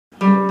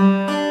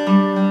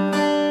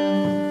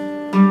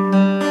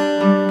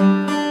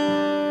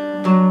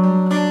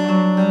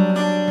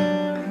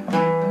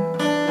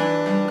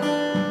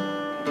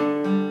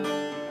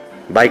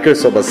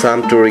Bikers of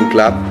Assam Touring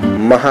Club,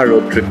 Maha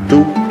Roadtrip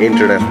 2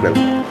 International.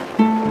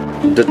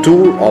 The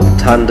Tour of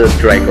Thunder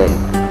Dragon,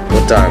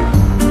 Bhutan.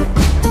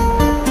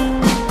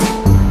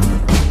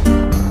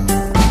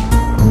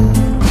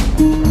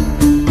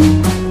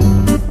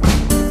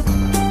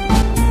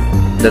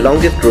 The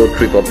longest road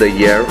trip of the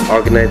year,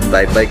 organized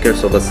by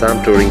Bikers of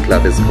Assam Touring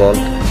Club, is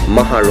called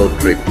Maha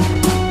Roadtrip.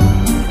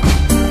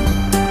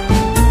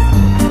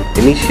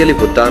 Initially,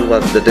 Bhutan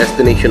was the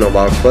destination of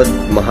our first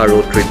Maha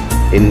Roadtrip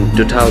in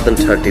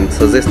 2013,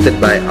 suggested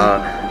by our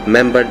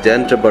member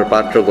Jayanta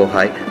Barpatra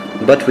Gohai,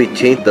 but we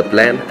changed the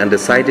plan and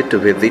decided to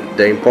visit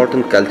the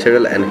important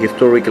cultural and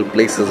historical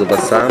places of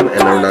Assam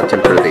and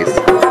Arunachal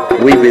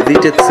Pradesh. We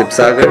visited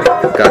Sibsagar,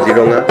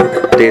 Kaziranga,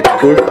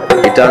 Tezpur,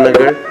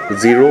 Itanagar,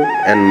 Zero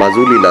and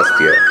Majuli last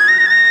year.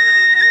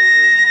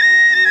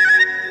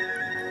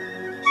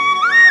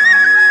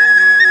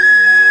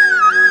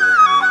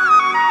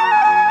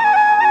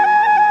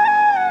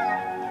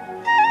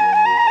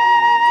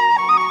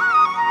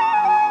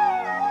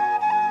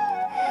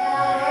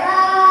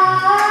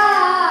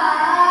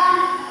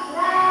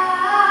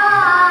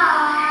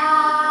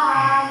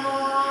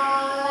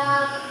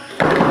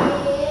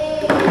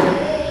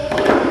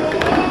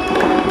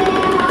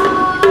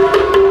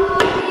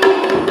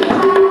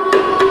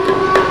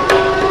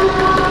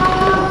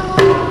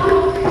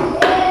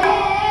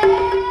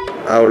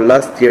 Our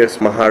last year's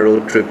Maha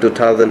Road Trip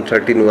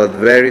 2013 was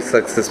very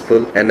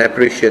successful and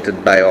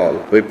appreciated by all.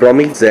 We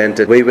promised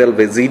Jayanta we will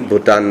visit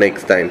Bhutan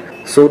next time,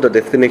 so the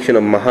destination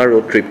of Maha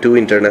Road Trip 2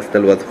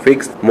 International was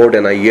fixed more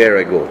than a year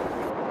ago.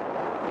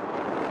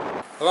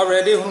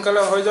 Ready?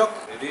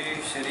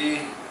 Ready,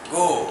 steady,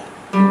 go!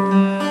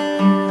 Ready?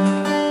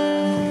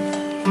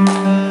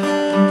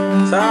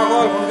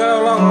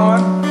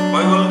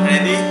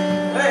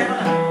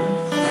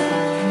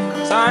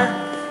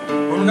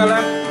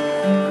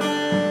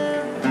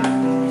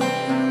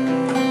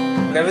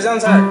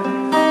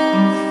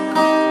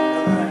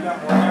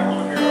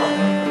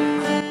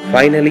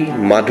 Finally,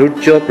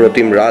 Madhurya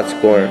Pratim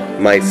Rajkaur,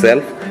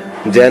 myself,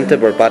 Jayanta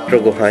Barpatra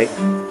Gohai,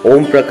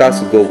 Om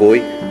Prakash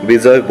Gogoi,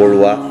 Vijay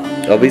Borua,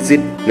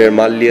 Abhijit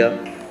Nirmalya,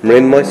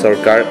 Mrinmoy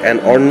Sarkar and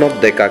Arnab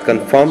Deka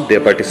confirmed their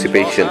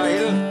participation.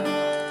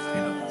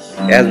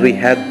 As we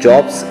had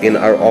jobs in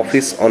our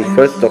office on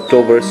 1st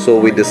October, so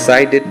we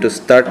decided to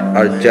start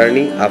our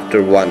journey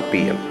after 1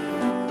 p.m.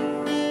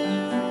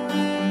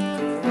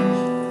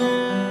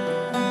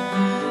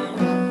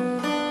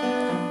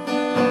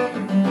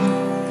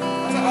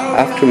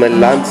 After my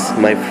lunch,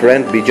 my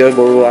friend Vijay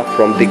Borua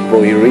from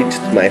Dikpoi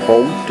reached my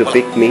home to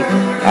pick me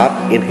up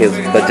in his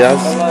Bajaj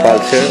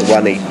Pulsar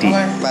 180.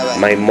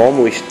 My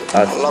mom wished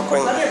us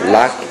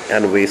luck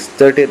and we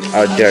started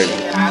our journey.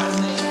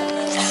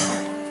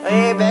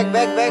 Hey, back.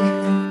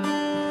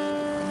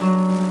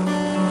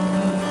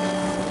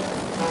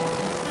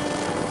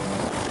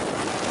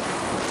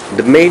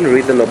 The main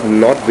reason of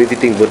not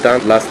visiting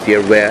Bhutan last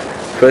year were,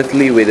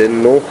 firstly, we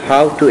didn't know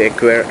how to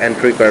acquire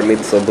entry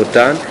permits of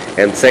Bhutan,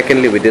 and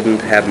secondly, we didn't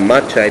have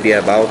much idea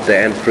about the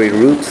entry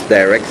routes,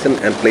 direction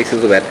and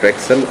places of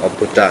attraction of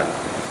Bhutan.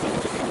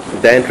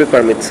 The entry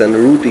permits and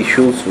route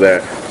issues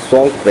were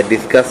solved by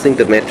discussing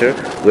the matter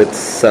with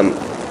some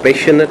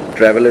passionate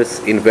travelers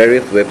in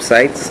various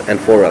websites and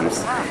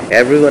forums.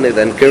 Everyone is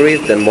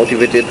encouraged and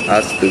motivated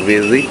us to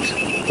visit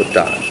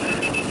Bhutan.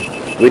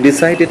 We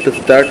decided to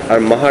start our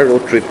Maha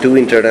Road Trip 2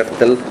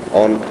 International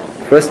on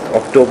 1st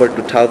October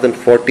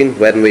 2014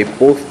 when we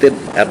posted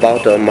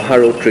about our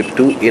Maha Road Trip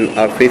 2 in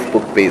our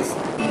Facebook page.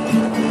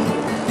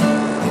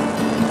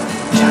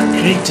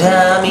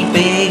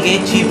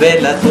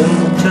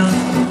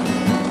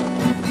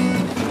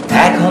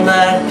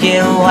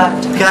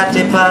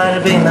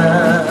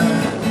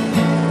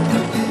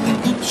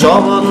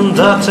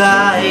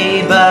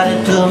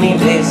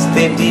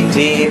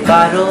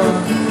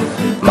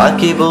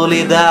 মাকে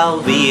বলে দাও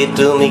বিয়ে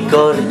তুমি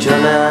করছো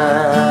না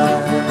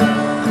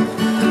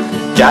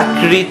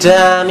চাকরিটা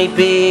আমি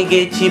পেয়ে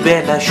গেছি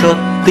বেলা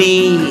সত্যি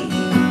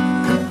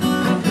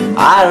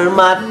আর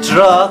মাত্র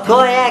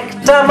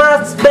কয়েকটা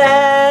মাস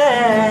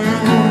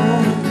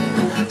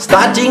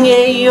স্টার্টিং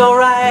এই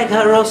ওরা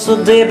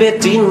 1100 দেবে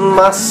 3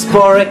 মাস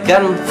পরে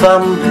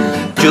কনফার্ম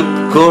চুপ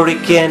করে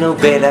কেন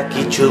বেলা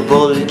কিছু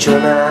বলছো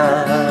না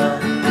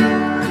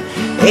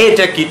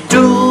এটা কি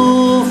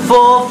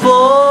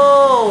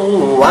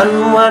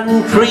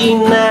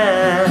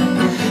 2441139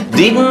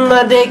 দিন না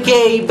দেখে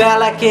এই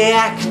বেলাকে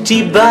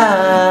একটিবা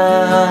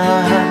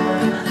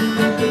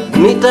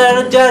মিটার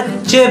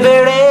যাচ্ছে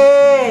বেড়ে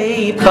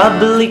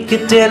পাবলিক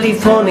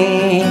টেলিফোনে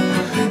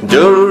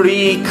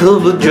জরুরি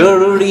খুব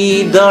জরুরি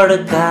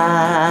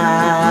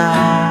দরকার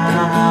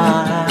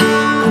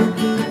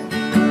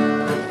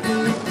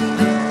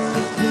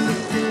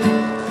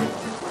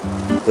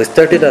We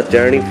started our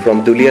journey from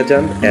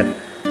Duliajan at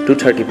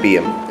 2:30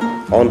 p.m.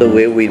 On the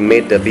way, we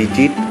made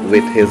Abhijit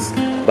with his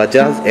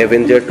Bajaj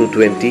Avenger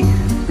 220,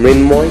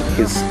 Mrinmoy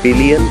his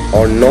Pillion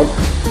or Not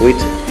with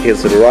his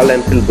Royal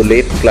Enfield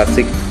Bullet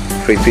Classic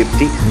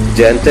 350,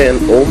 Jayanta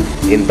and Om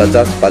in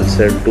Bajaj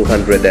Pulsar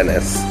 200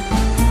 NS.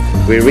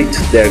 We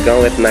reached their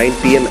gaon at 9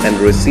 p.m. and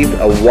received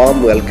a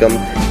warm welcome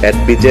at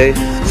Bijay's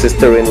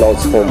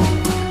sister-in-law's home.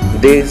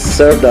 They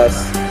served us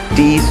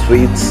tea,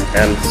 sweets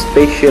and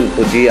special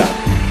bhujia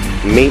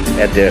made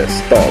at their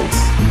stalls.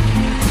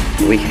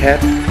 We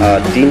had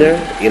a dinner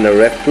in a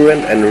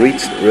restaurant and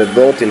reached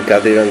resort in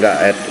Kaziranga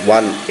at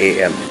 1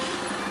 a.m.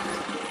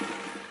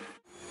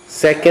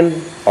 2nd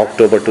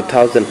October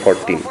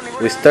 2014.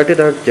 We started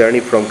our journey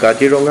from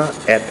Kaziranga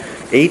at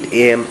 8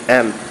 a.m.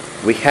 and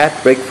we had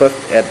breakfast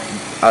at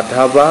a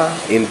dhaba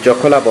in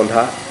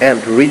Jokholabandha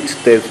and reached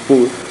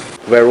Tezpur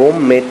where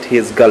Om met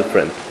his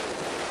girlfriend.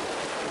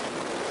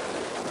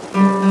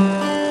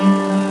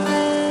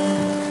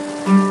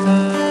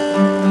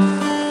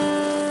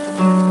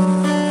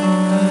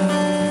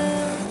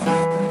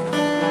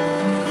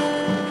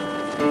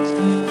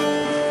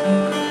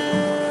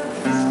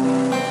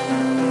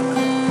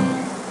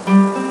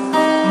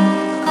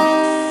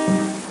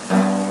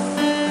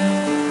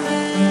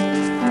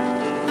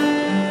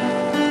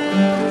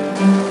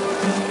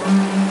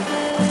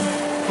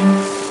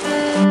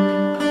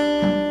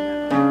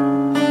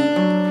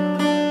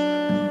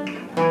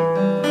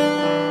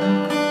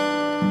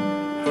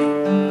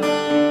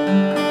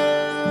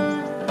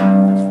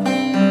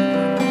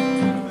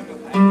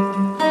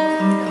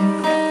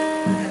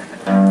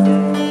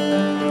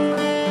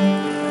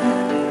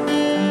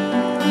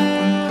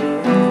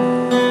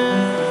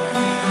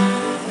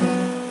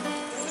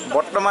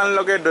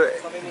 বৰ্তমানলৈকে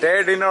ডেৰ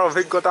দিনৰ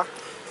অভিজ্ঞতা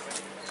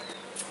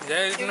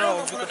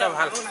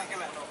ভাল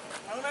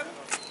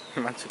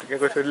ইমান চুটিকে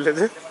কৈ থৈ দিলে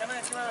যে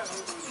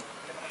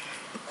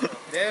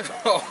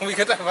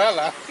অভিজ্ঞতা ভাল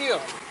কিয়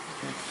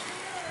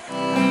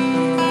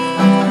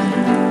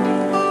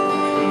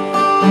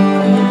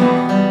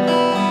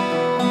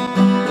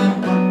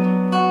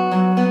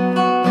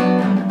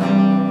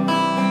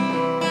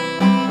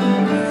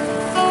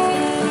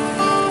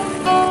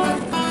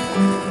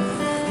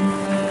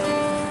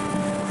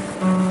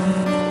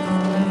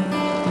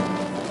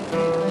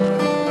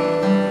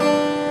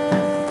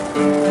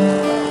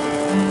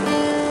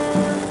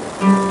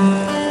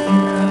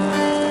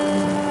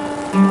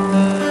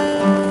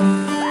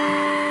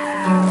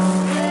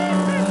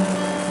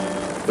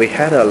We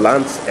had a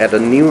lunch at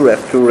a new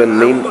restaurant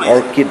named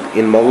Orchid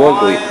in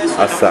Mongolgoi,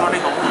 Assam.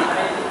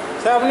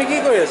 Sir, আপনি কি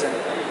কৰি আছে?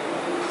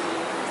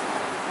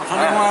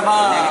 অথনি মই এটা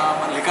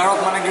লিকাৰত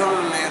মানে কি হ'ল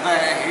এটা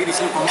হেৰি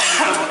দিছিল কমেণ্ট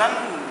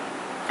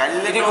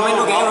কাইলৈ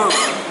কমেণ্টটো গেল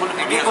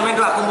একে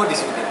কমেণ্টটো আকৌ মই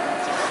দিছিলোঁ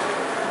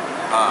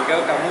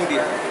লিকাৰত কামো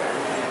দিয়া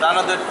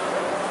তাৰতে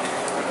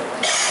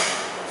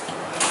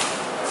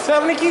Sir,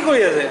 আপনি কি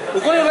কৰি আছে?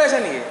 উকলি ওলাইছে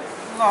নেকি?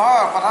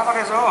 নহয় কথা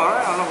পাতিছোঁ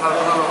অলপ ভাল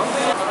কথা লগত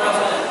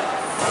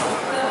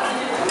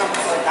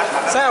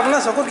Sir,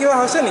 আপোনাৰ চকুত কিবা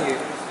হৈছে নেকি?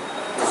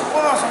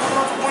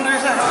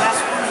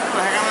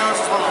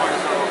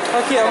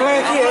 কি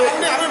আপোনালোকে কি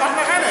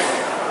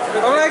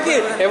আপোনালোকে কি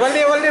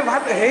এবাল্টি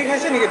ভাত হেৰি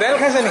খাইছে নেকি দাইল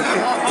খাইছে নেকি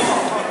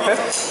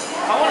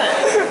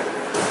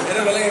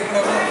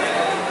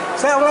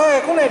ছাৰ আপোনালোকে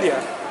একো নাই দিয়া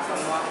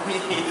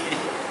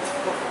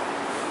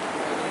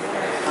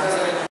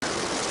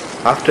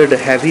After the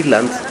heavy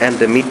lunch and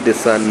the midday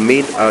sun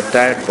made our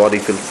tired body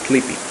feel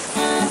sleepy.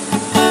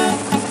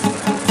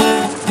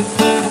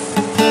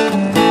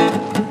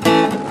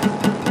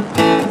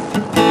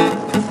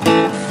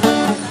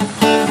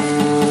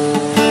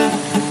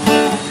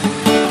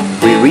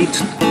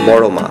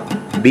 Boroma,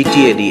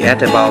 BTAD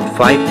at about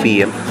 5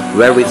 p.m.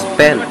 where we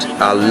spent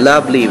a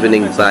lovely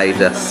evening by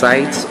the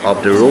sides of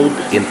the road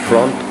in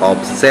front of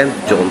St.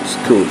 John's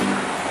School.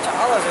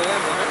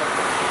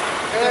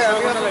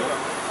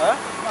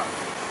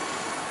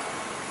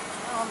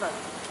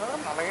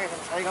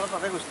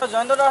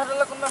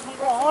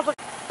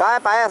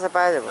 পাই আছে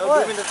পাই যাব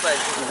 2 minute পাই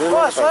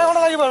 6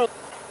 ঘণ্টা লাগিব আৰু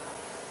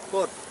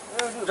ক'ত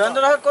জয়ন্ত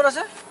দাহত ক'ত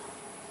আছে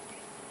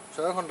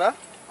 6 ঘণ্টা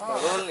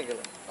পাগল নেকি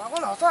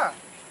পাগল হতা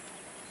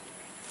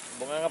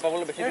বঙাঙা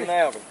পাবলৈ বেছি দিন নাই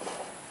আৰু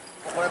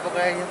পকাই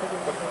পকাই আহি আছে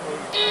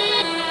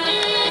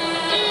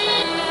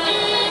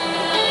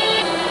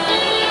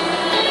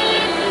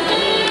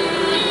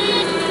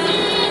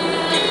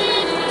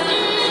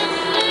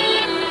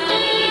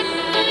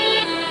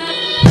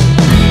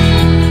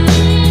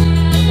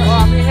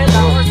আমি হে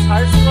ডাঙৰ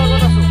চাৰ্জ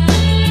লগত আছো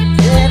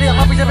এই হেৰি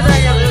আমাৰ পিছে পিছে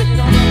আহি আছে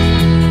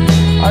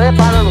আৰে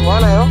পাৰ হোৱা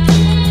নাই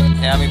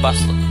আমি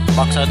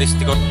বাক্সা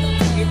ডিষ্ট্ৰিক্টত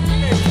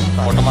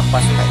বৰ্তমান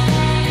পাইছোঁ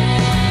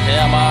এই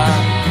আমাৰ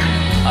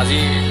আজি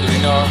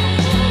দুদিনৰ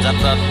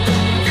যাত্ৰাত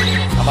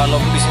আমাৰ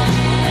লগ দিছে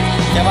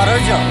এবাৰ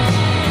হৈছে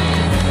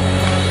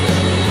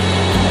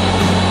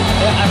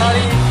আমাৰ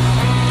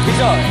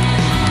বিজয়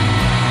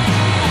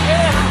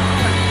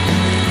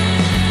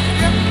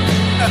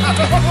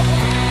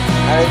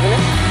আৰু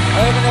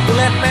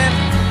bullet main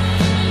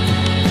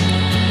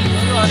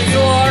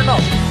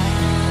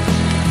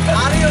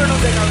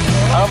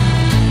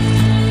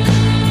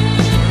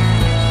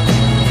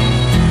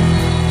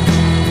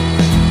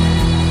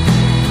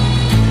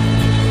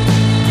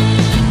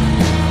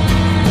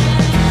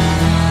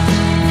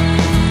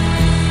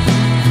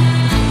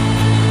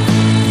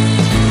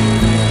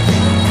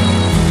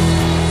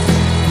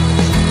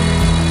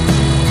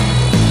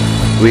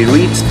We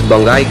reached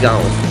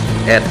Bongaigaon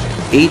at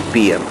 8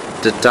 p.m.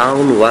 The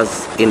town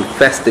was in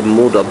festive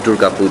mood of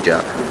Durga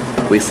Puja.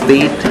 We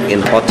stayed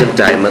in Hotel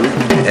Diamond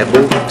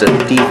above the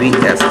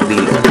TVS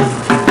dealer.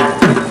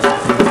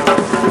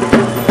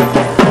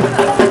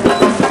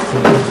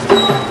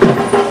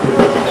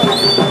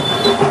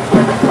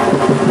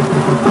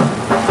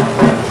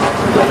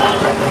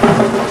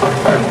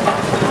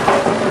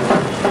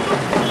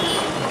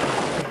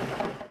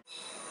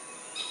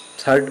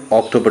 3rd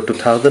October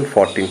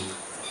 2014,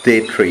 Day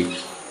 3.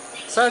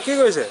 Sir, কি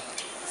কৈছে?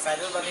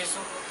 সাইডল বানিছো।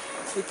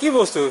 কি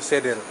বস্তু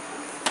সেডেল?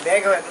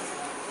 ব্যাগ হয়।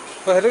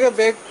 তো হেতুকে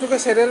ব্যাগটোকে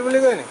saddle বুলি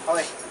কয় নি?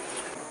 হয়।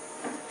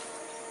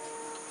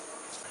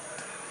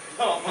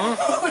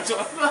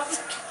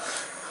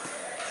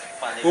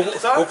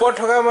 ওপৰত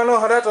থকা মানুহ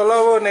সদায়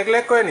তলব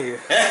নেগলেক্ট কৰে নেকি?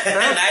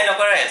 নাই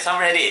নকৰে, সব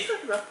ready.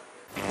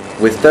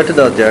 We started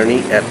our journey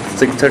at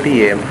 6:30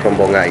 a.m. from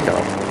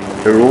Bongaigaon.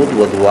 The road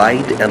was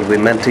wide and we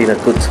maintained a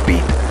good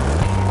speed.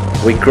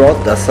 We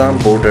crossed the Assam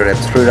border at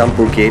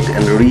Srirampur Gate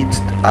and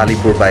reached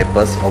Alipur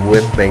bypass of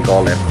West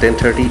Bengal at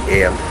 10:30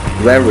 a.m.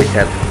 where we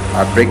had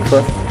our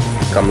breakfast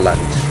come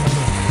lunch.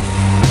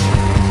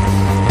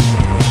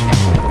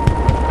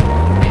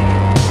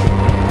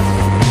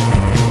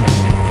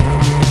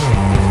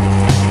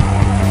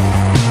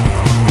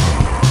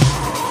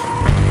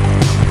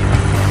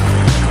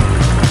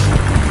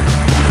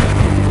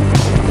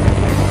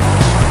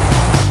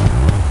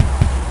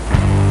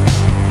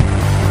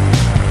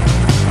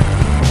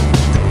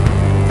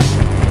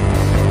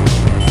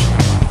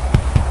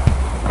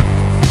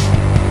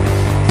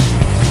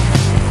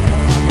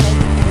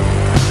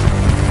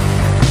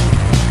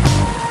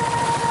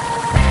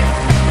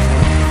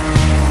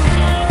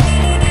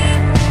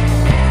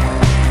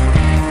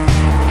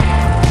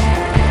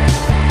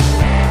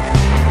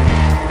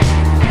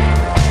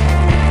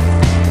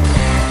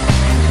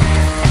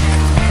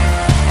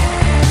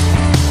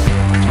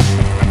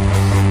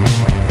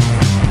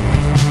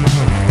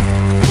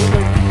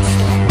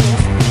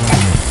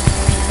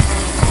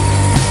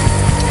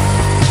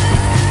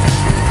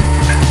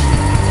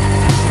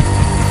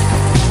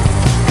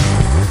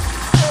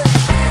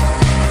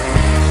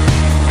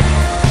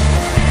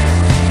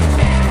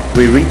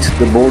 We reached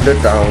the border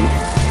town.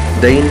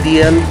 The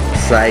Indian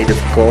side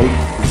is called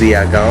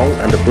Ziagaon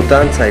and the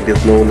Bhutan side is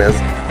known as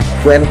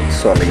Phuen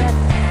Soli.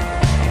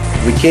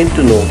 We came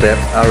to know that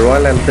our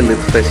Royal Enfield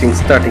is facing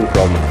starting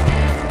problem.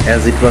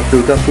 As it was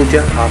Durga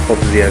Puja, half of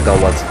Ziagaon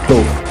was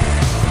closed.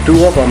 2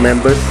 of our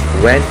members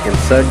went in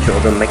search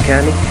of a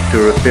mechanic to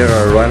repair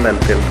our Royal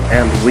Enfield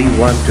and we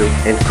want to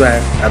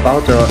inquire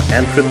about our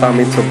entry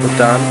permits of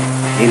Bhutan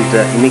in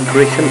the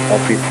immigration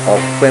office of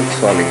Phuen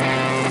Soli.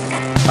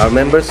 Our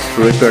members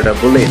repaired a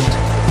bullet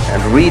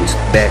and reached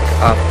back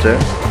after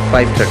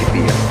 5:30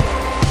 p.m.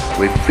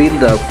 We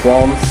filled our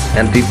forms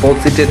and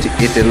deposited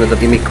it in the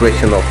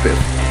immigration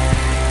office.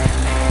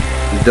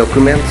 The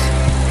documents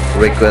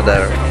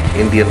require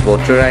Indian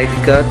voter ID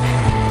card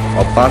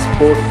or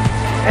passport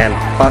and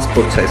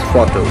passport size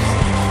photos.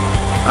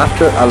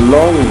 After a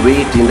long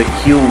wait in the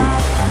queue,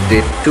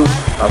 they took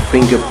our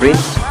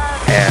fingerprints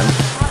and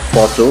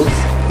photos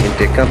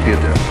into a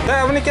computer.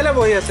 আপনি কেলে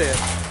বহি আছে?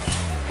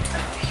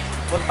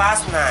 মোৰ পাছ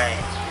নাই।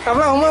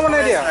 আপোনাৰ homework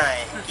বনাই দিয়া? নাই।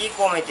 কি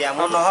কম এতিয়া?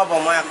 মোৰ নহব,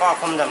 মই আকৌ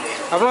অসম যাম।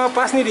 আপোনাৰ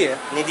পাছ নিদিয়ে?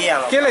 নিদিয়ে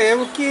আমাক। কেলে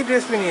এইবোৰ কি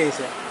ড্ৰেছ পিন্ধি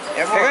আহিছে?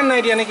 সেইকাৰণে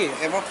নাই দিয়া নেকি?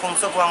 এইবোৰ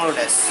ফুংচো কুৱাংৰ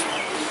dress.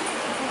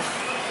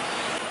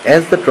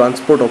 As the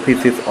transport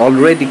office is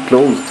already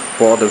closed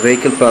for the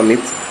vehicle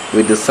permits,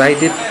 we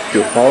decided to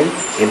halt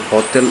in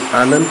Hotel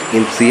Anand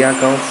in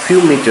Ziagaon,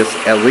 few meters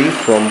away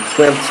from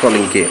Phuen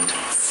Soli gate.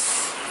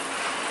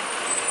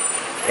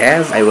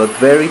 As I was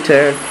very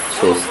tired,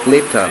 so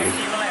slept early.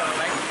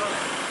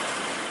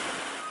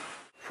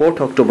 4th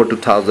October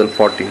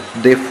 2014,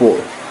 Day 4.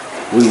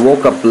 We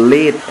woke up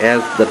late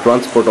as the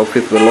transport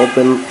office will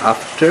open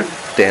after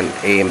 10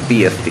 a.m.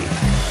 PST.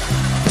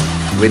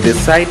 We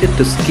decided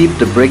to skip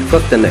the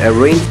breakfast and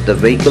arrange the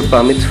vehicle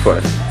permits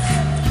first.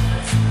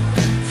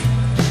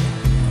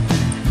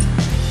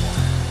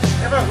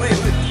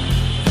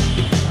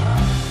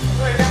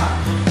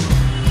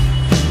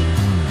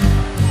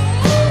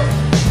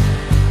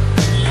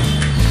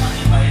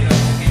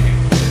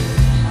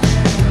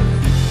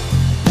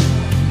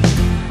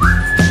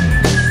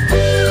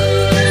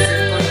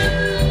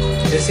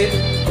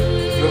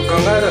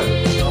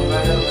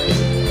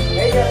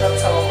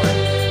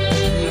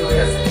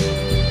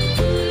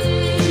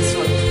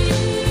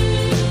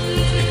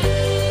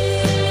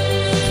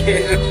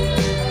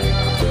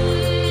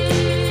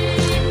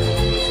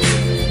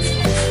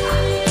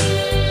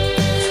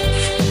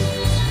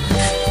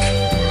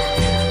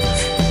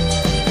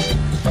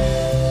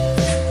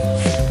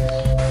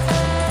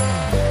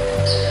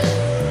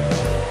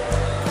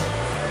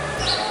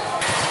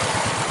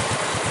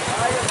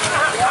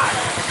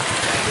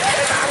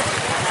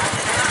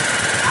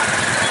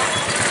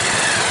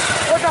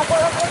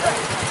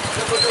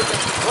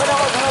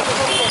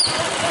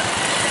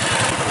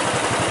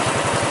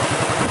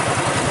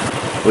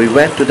 We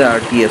went to the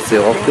RTSA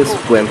office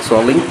Phuen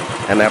Soli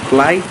and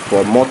applied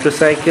for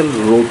motorcycle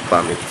road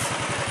permits.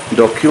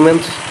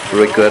 Documents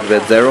required were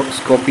Xerox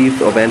copies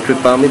of entry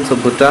permits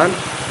of Bhutan,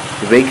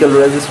 vehicle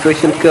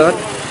registration card,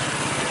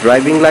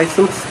 driving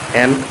license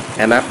and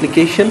an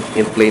application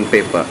in plain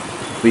paper.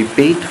 We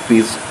paid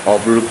fees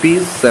of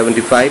rupees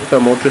 75 per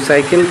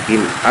motorcycle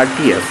in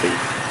RTSA.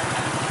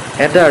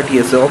 At the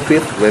RTSA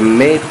office, we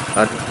met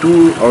a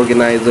tour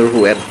organizer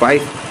who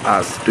advised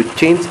us to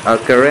change our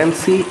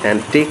currency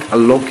and take a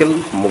local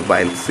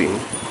mobile SIM.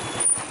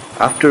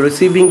 After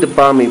receiving the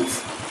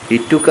permits, he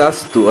took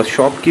us to a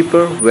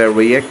shopkeeper where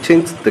we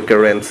exchanged the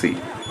currency.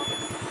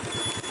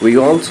 We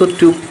also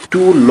took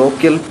 2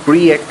 local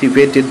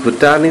pre-activated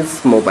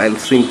Bhutanese mobile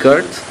SIM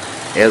cards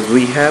as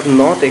we have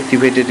not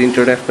activated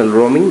international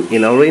roaming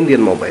in our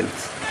Indian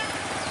mobiles.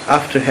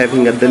 After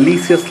having a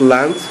delicious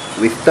lunch,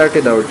 we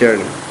started our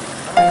journey.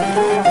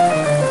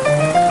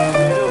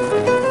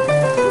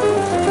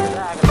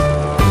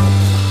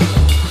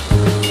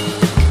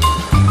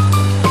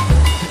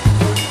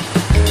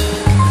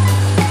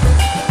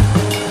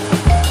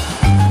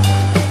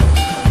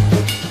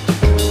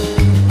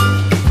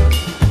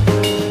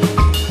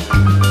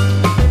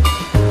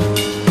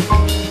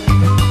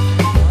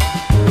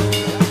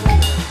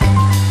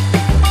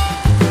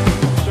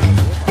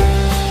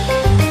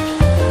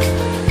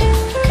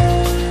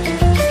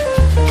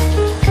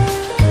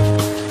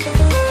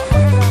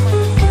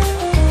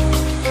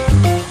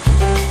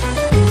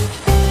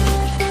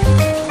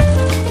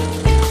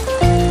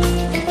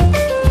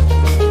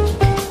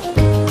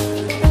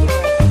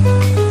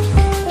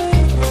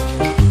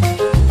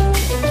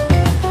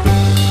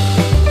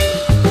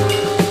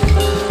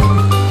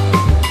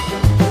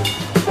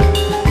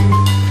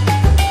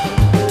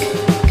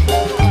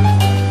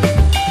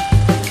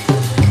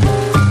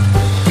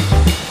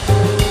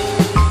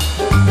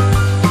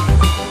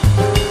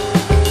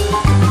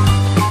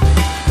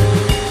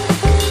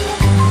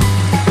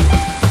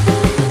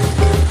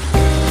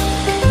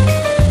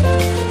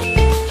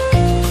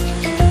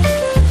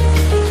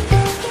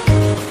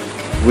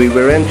 We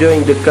were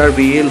enjoying the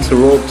curvy hills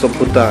roads of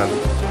Bhutan.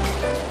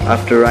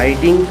 After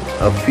riding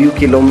a few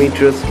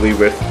kilometers, we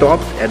were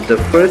stopped at the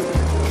first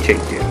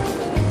checkpoint.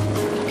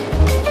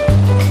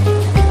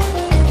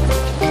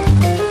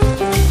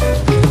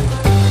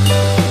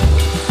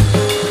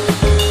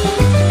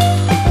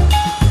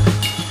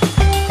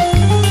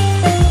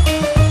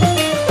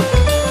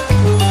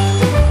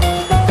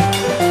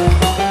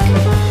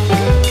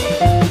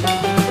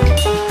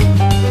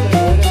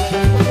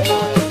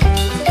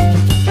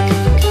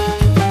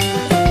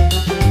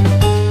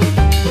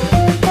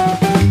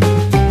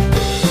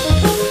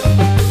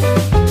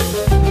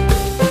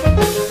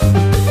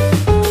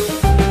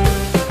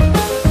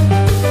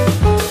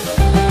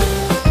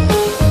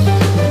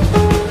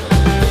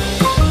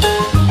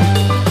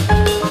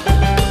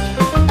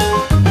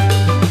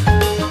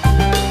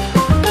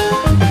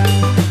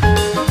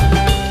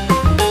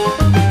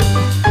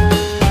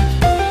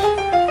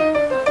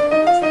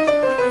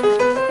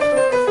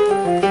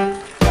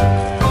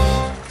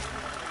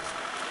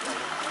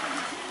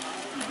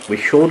 We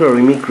showed our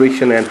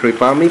immigration entry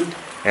permit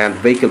and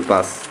vehicle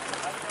pass.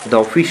 The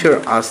officer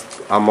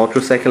asked our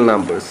motorcycle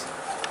numbers,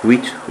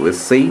 which we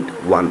said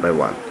one by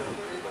one.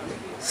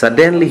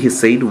 Suddenly he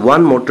said,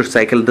 "One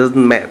motorcycle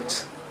doesn't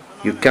match.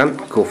 You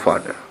can't go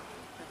further."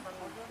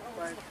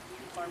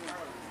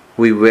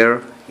 We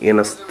were in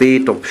a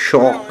state of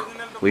shock.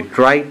 We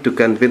tried to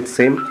convince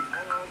him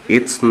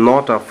it's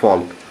not our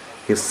fault.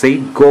 He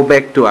said, "Go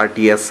back to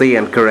RTSA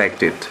and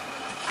correct it."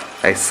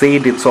 I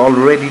said it's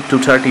already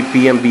 2:30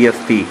 p.m.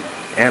 BST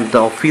and the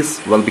office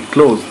will be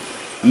closed.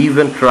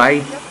 Even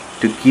tried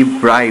to give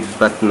bribe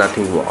but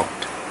nothing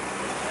worked.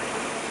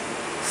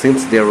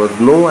 Since there was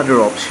no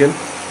other option,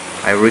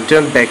 I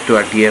returned back to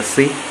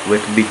RTSA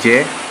with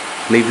Vijay,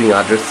 leaving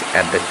others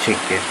at the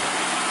check-in.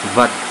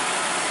 But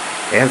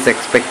as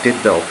expected,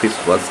 the office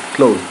was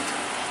closed.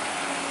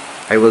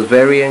 I was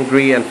very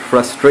angry and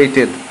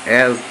frustrated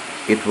as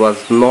it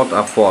was not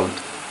our fault.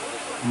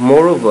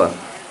 Moreover,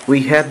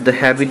 we had the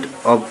habit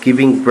of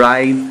giving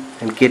bribe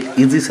and get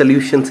easy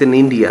solutions in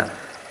India,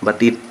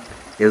 but it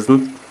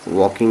isn't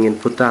working in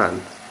Bhutan.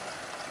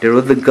 There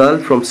was a girl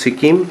from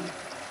Sikkim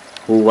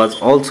who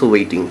was also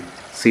waiting.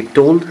 She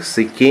told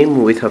she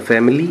came with her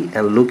family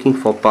and looking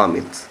for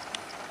permits.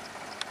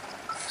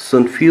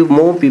 Soon few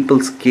more people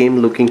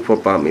came looking for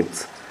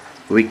permits.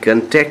 We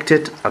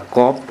contacted a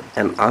cop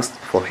and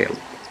asked for help.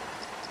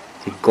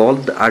 He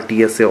called the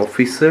RTSA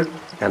officer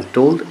and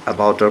told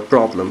about our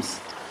problems.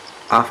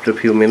 After a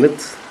few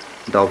minutes,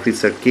 the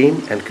officer came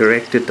and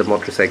corrected the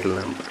motorcycle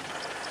number.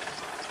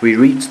 We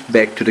reached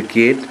back to the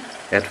gate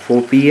at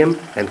 4 p.m.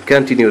 and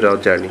continued our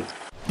journey.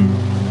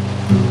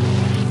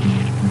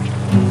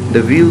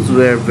 The views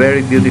were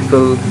very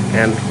beautiful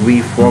and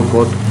we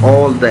forgot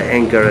all the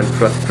anger and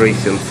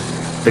frustrations.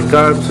 The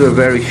curves were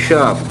very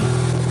sharp.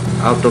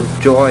 Out of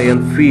joy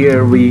and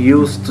fear, we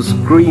used to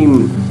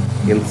scream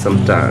in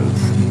some turns.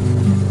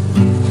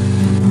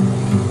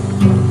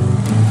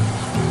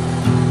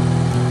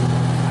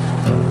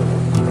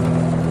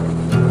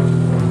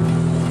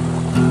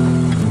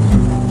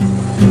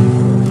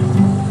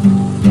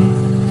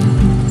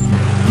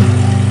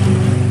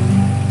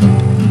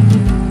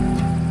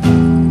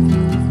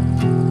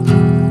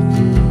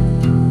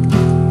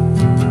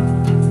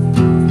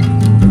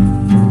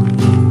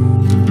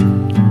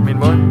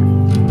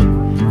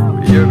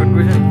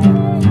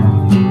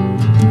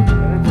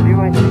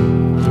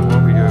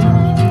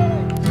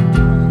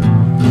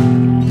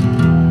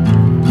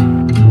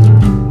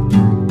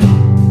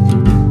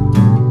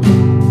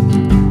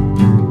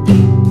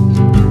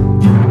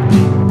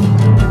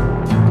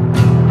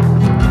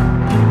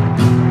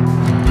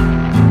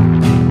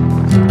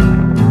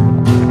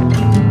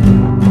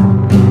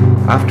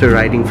 After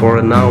riding for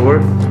an hour,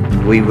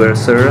 we were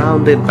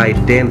surrounded by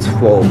dense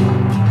fog.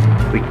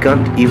 We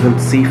can't even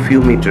see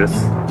few meters.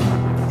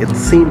 It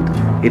seemed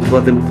it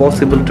was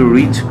impossible to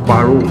reach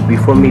Paro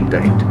before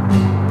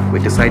midnight. We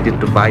decided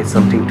to buy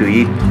something to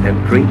eat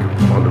and drink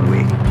on the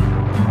way.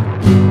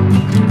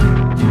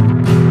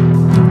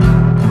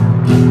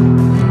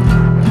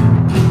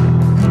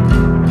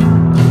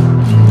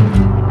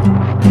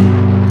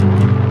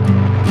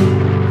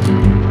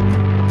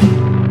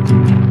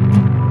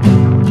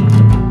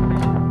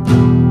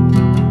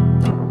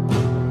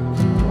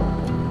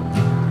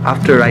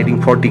 After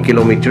riding 40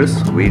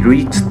 kilometers, we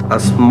reached a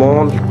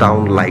small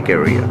town-like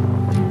area.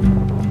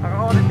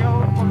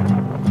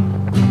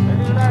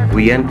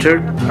 We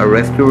entered a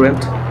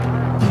restaurant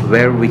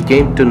where we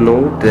came to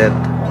know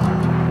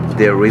that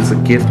there is a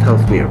guest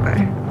house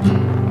nearby.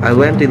 I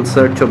went in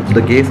search of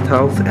the guest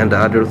house and the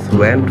others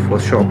went for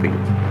shopping.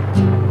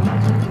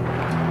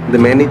 The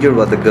manager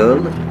was a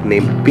girl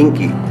named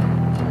Pinky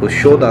who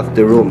showed us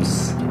the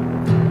rooms.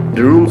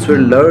 The rooms were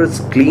large,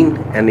 clean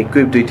and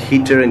equipped with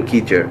heater and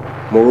keychain.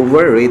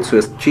 Moreover, rates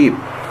were cheap.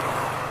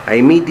 I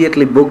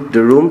immediately booked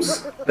the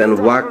rooms and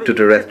walked to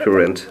the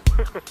restaurant.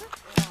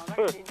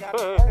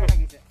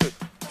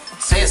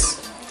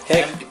 Says,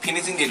 hey,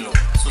 finishing the low.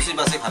 Sushi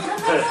base khalo.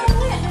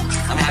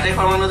 I'm having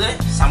for one of the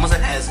samosa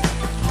has.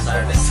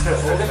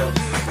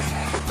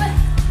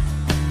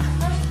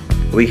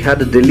 We had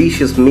a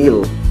delicious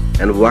meal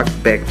and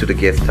walked back to the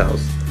guest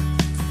house.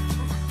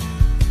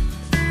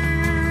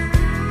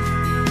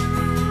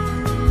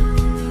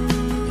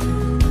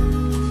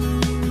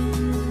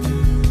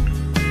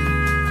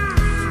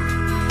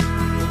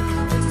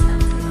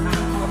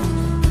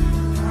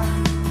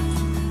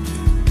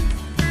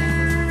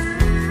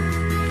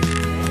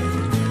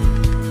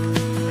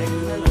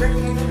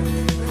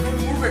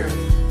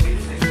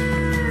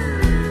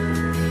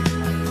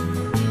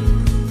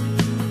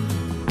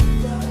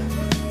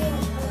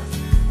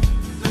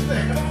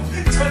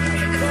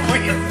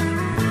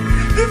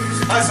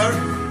 Hi, sir.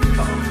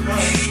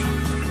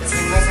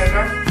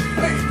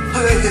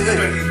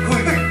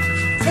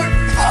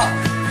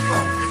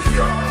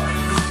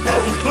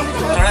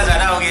 थोड़ा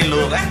ज़्यादा हो गया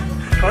लोग हैं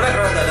थोड़ा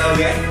ज़्यादा हो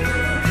गया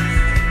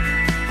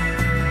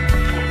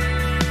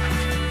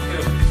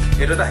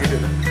ये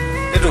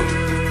तो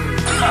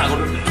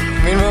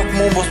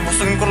मैं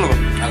बस इन कर लो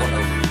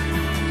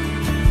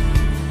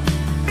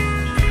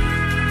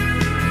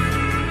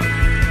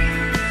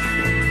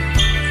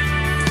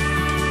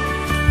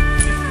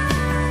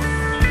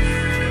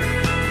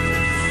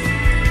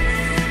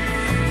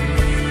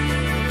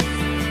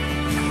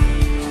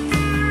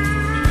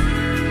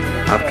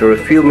After a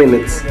few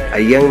minutes, a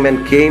young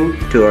man came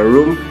to our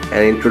room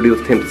and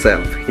introduced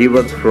himself. He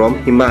was from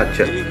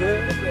Himachal.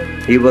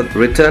 He was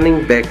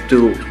returning back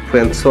to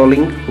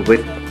Phensoling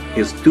with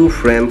his two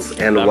friends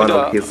and one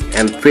of his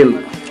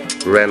Enfield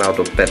ran out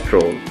of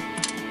petrol.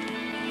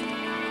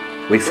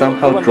 We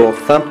somehow drove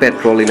some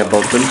petrol in a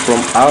bottle from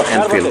our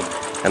Enfield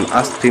and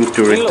asked him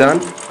to return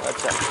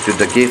to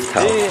the guest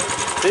house.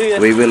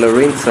 We will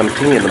arrange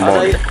something in the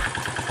morning.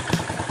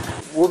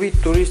 वो भी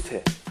tourist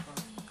है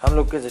हम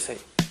लोग के जैसे ही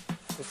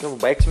उसके वो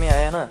bikes में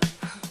आया ना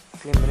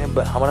इसलिए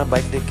मैंने हमारा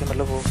बाइक देख के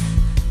मतलब वो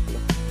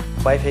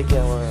बाइक है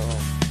क्या वो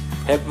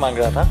हेल्प मांग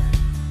रहा था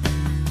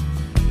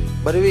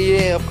बट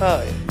ये आपका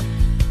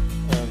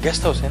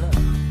गेस्ट हाउस है ना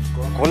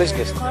college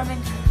guest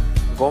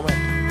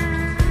government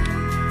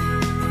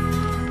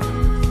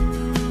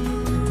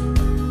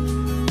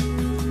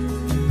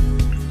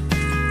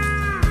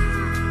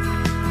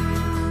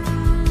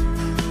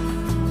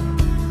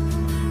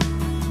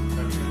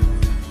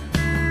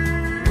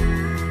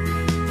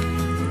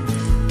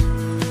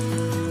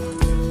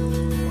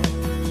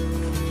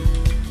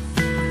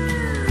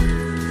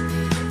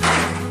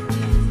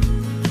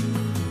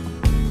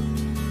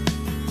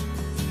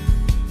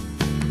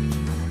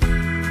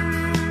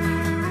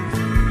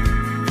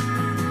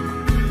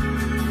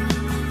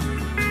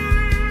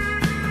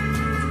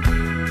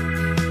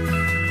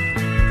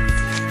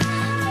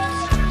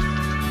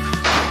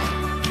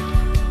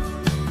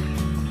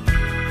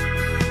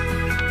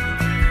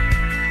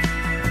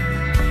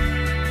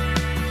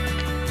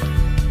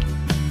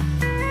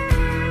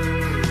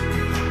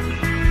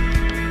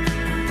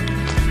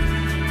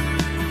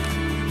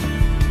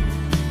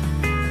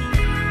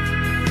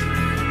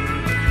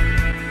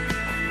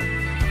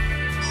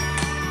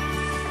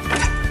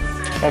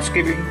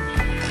housekeeping.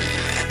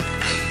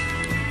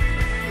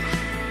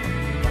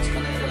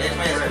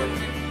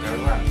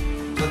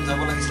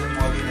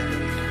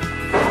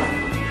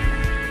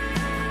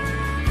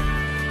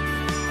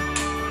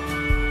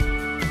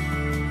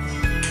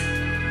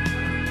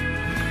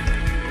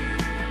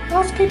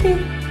 Housekeeping.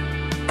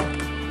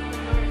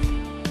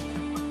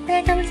 May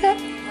I come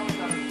inside?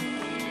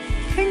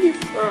 Thank you.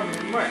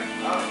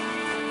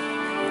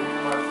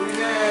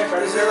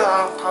 This is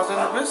 1,000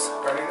 rupees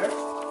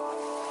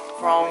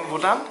from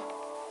Bhutan,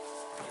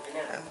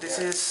 and this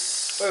is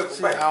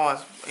see how much.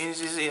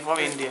 This is from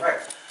India.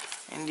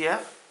 India.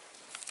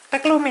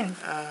 Taklumin.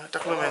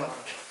 Taklumen.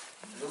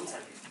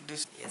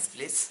 This Yes,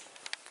 please.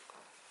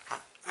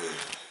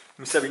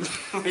 Mr. Bean.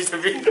 Mr.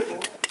 Bean.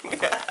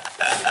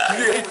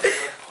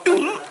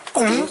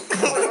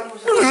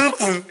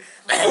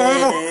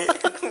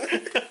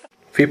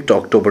 5th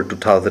October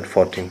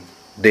 2014,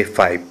 Day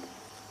 5.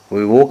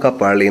 We woke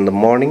up early in the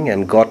morning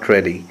and got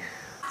ready.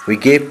 We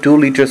gave 2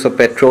 liters of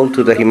petrol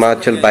to the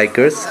Himachal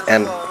bikers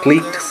and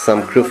clicked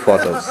some group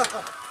photos.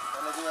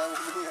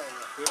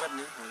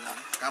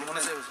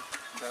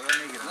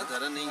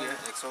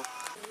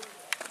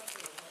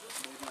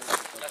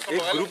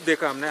 एक group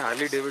देखा हमने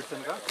Harley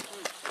Davidson का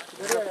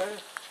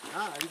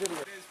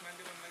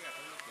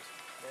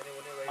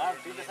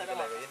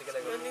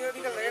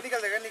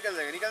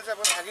निकल से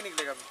बहुत आगे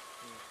निकलेगा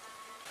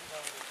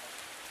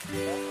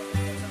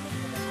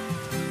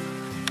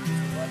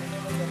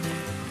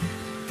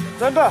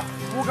जनता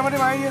वो कमरे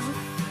में आई है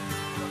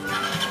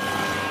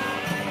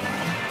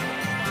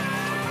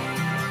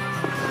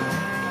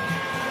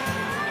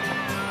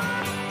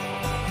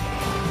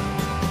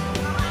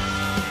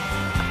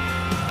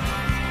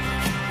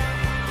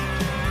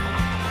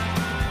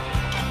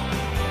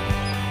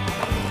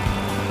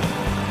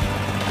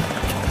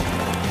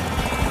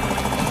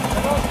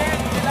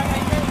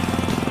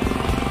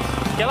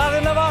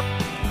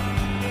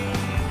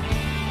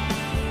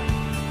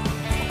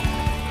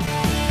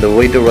The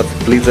weather was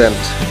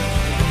pleasant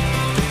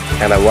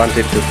and I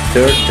wanted to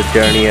start the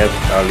journey as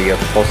early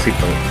as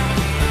possible.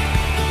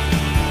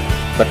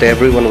 But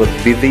everyone was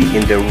busy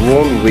in their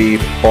own way,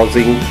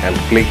 pausing and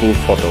clicking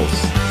photos.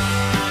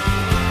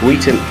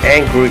 With an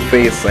angry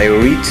face, I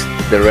reached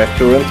the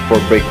restaurant for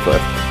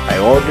breakfast. I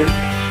ordered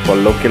for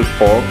local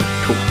pork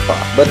thukpa,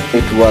 but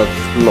it was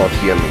not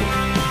yummy.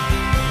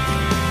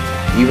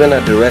 Even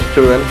at the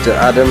restaurant, the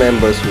other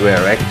members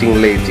were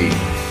acting lazy.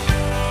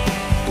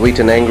 With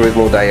an angry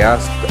mood, I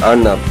asked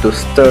Arnab to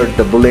start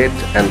the bullet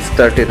and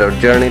started our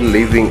journey,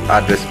 leaving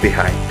others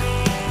behind.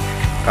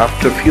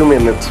 After a few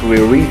minutes, we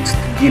reached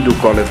Gidu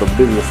College of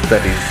Business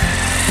Studies.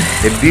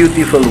 A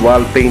beautiful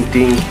wall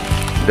painting,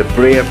 the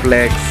prayer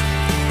flags,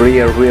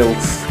 prayer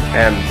wheels,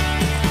 and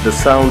the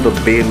sound of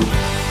bell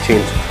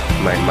changed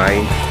my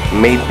mind,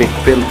 made me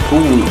feel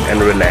cool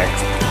and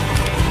relaxed.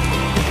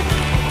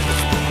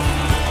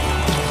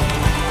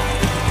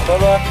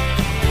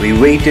 We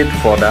waited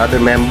for the other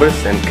members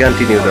and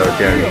continued our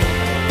journey.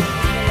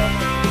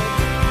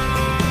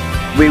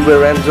 We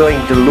were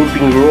enjoying the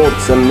looping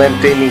roads and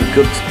maintaining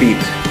good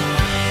speed.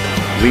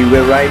 We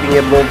were riding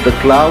above the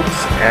clouds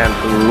and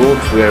the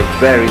roads were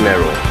very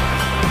narrow.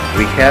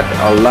 We had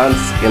our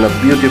lunch in a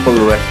beautiful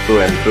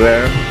restaurant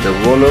where the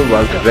owner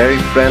was very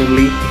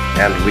friendly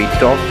and we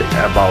talked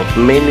about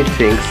many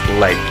things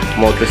like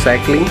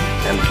motorcycling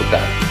and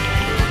Bhutan.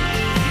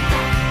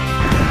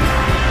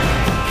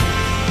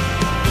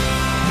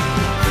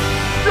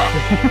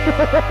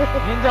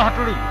 Ninja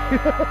Hattori.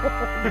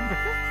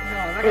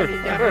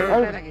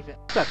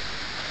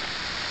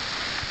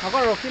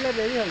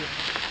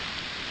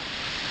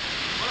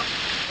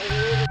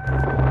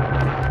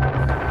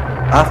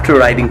 After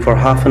riding for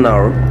half an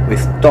hour, we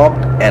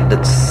stopped at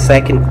the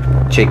second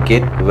check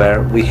gate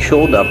where we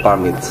showed our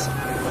permits.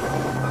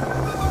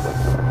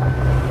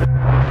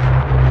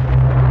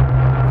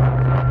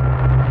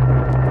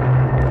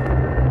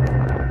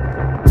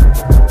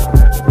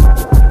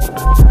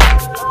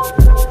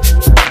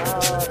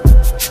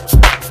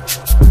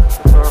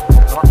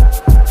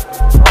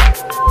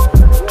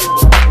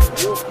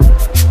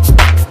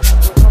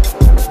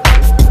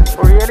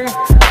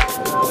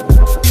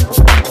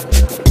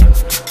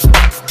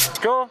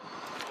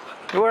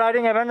 You were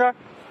riding Avenger?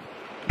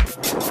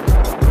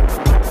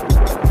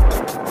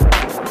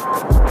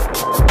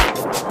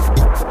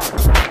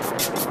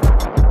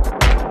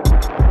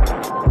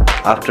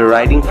 After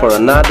riding for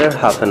another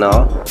half an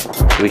hour,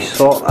 we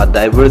saw a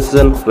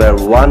diversion where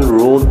one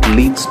road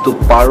leads to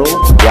Paro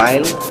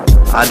while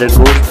other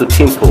goes to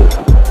Thimphu.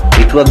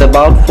 It was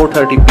about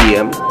 4:30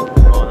 p.m.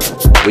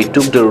 We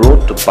took the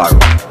road to Paro.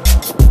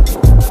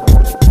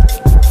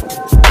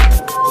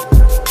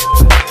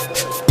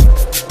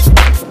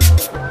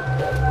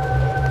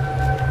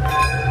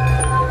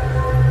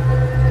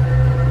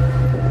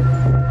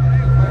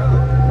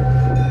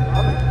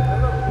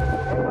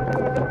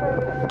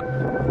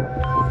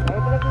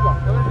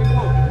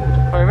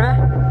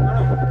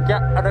 क्या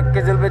अदक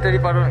के जल battery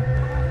Paro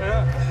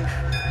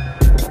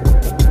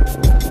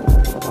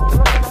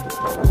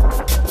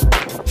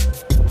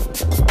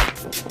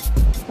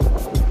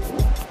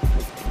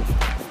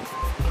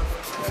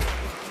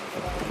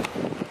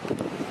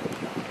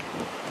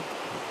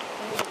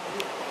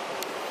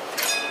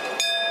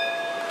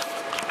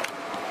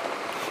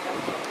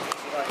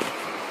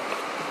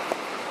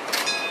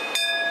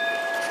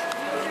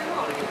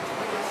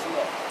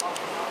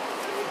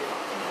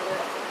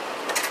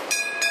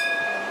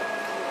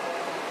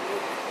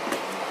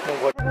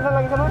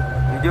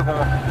Video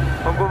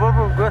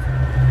bagus.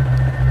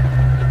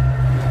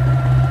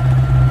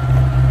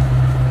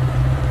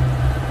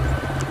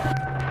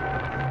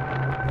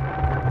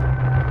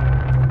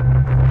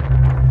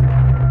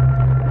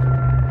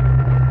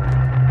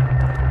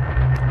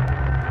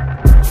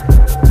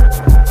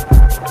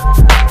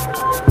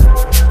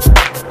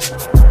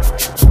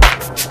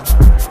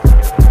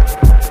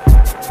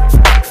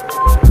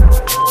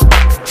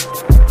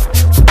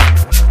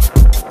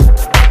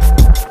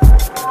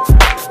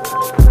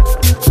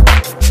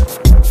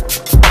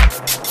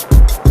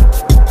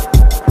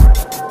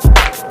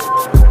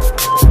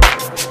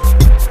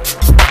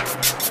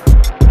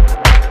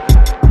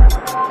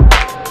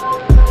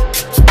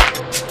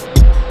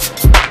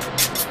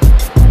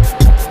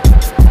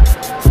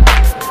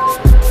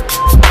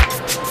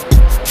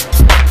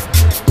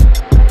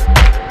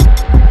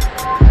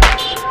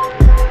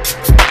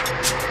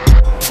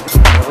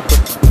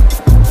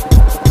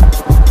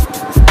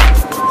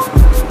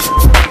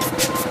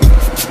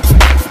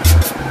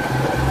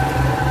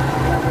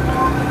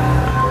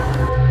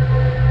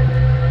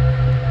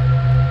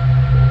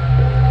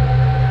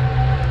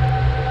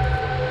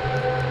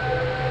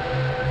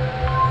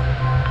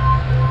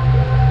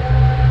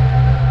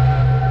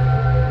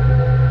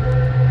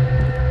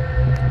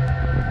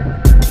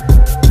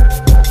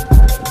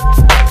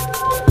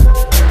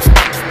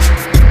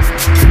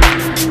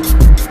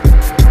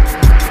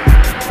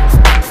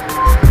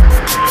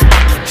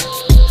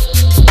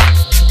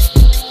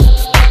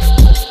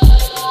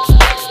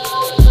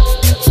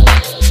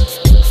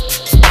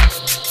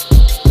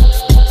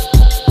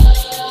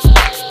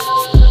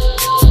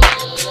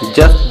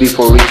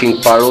 before reaching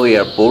Paro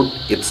airport,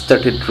 it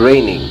started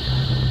raining.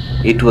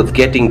 It was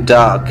getting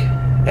dark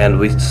and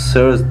we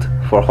searched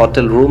for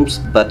hotel rooms,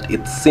 but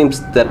it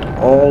seems that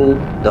all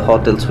the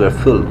hotels were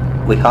full.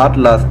 We heard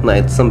last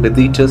night some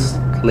visitors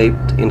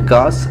slept in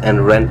cars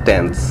and rent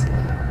tents.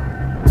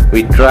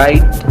 We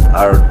tried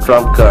our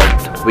trump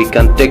card. We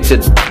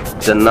contacted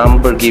the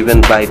number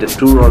given by the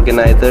tour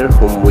organizer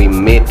whom we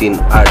met in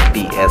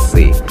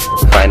RTSA.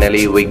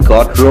 Finally, we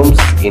got rooms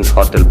in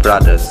Hotel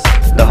Brothers.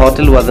 The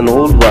hotel was an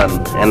old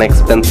one and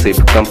expensive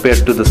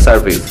compared to the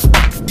service,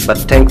 but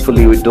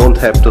thankfully we don't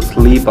have to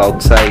sleep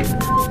outside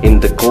in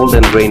the cold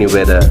and rainy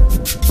weather.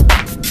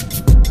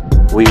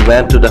 We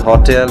went to the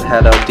hotel,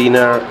 had our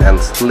dinner and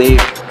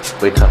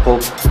slept with a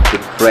hope to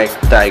trek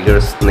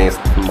Tiger's Nest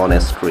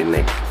Monastery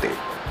next day.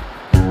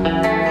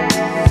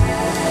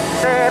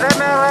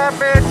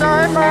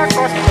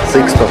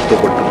 6th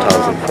October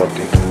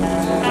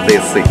 2014, Day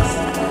 6.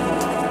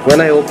 When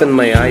I opened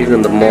my eyes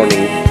in the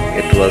morning,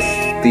 it was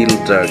still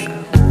dark,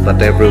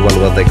 but everyone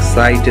was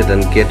excited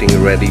and getting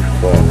ready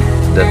for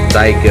the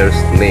Tiger's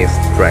Nest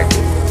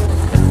trekking.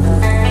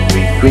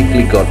 We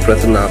quickly got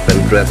freshened up and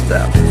dressed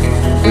up.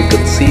 We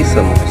could see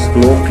some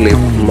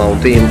snow-clipped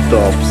mountain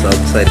tops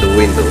outside the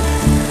window.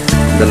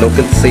 The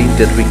locals said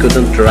that we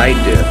couldn't ride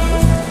there,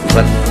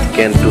 but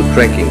can do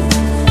trekking.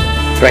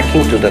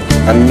 Trekking to that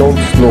unknown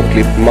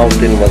snow-clipped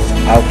mountain was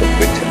out of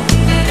reach.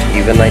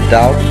 Even I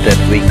doubt that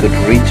we could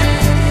reach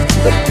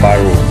the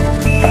Paro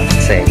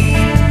Tatsang.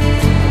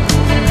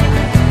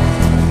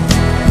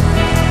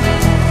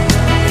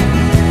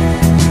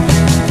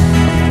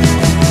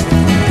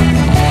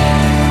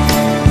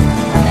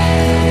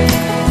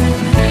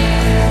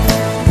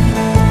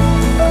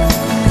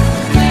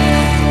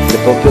 The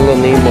popular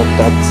name of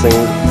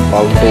Tatsang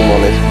Paltung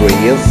Monastery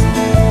is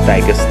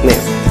Tiger's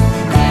Nest.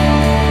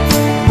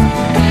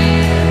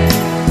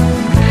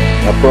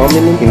 A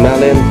prominent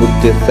Himalayan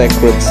Buddhist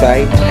sacred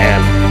site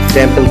and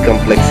temple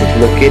complex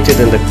is located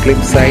in the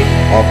cliffside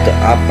of the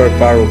Upper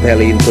Paro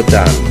Valley in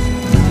Bhutan.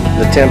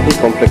 The temple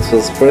complex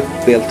was first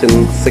built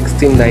in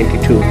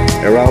 1692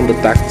 around the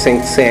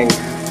Tatsang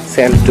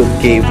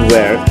Sandstone cave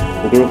where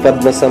Guru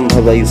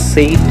Padmasambhava is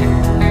said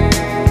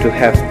to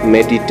have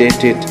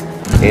meditated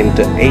in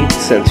the 8th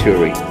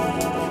century.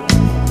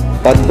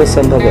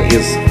 Padmasambhava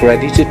is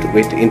credited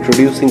with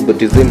introducing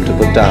Buddhism to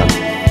Bhutan.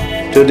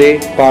 Today,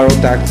 Paro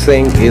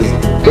Tatsang is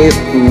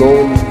best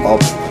known of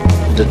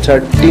the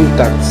 13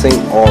 Tatsang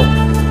or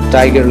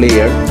Tiger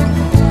Layer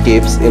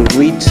caves in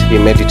which he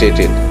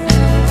meditated.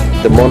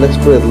 The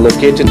monastery is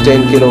located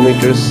 10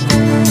 kilometers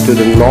to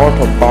the north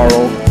of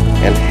Paro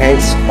and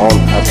hangs on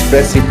a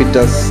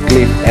precipitous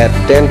cliff at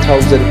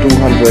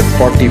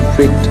 10,240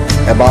 feet,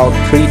 about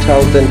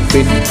 3,000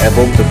 feet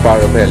above the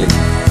Paro Valley.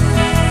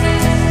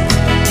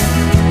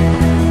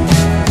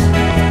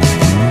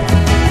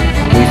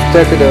 We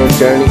started our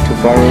journey to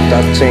Paro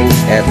Tatsang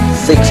at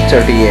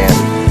 6:30 am.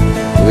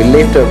 We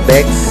left our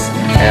bags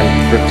and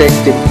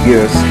protective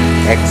gears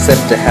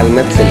except the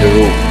helmets in the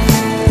room.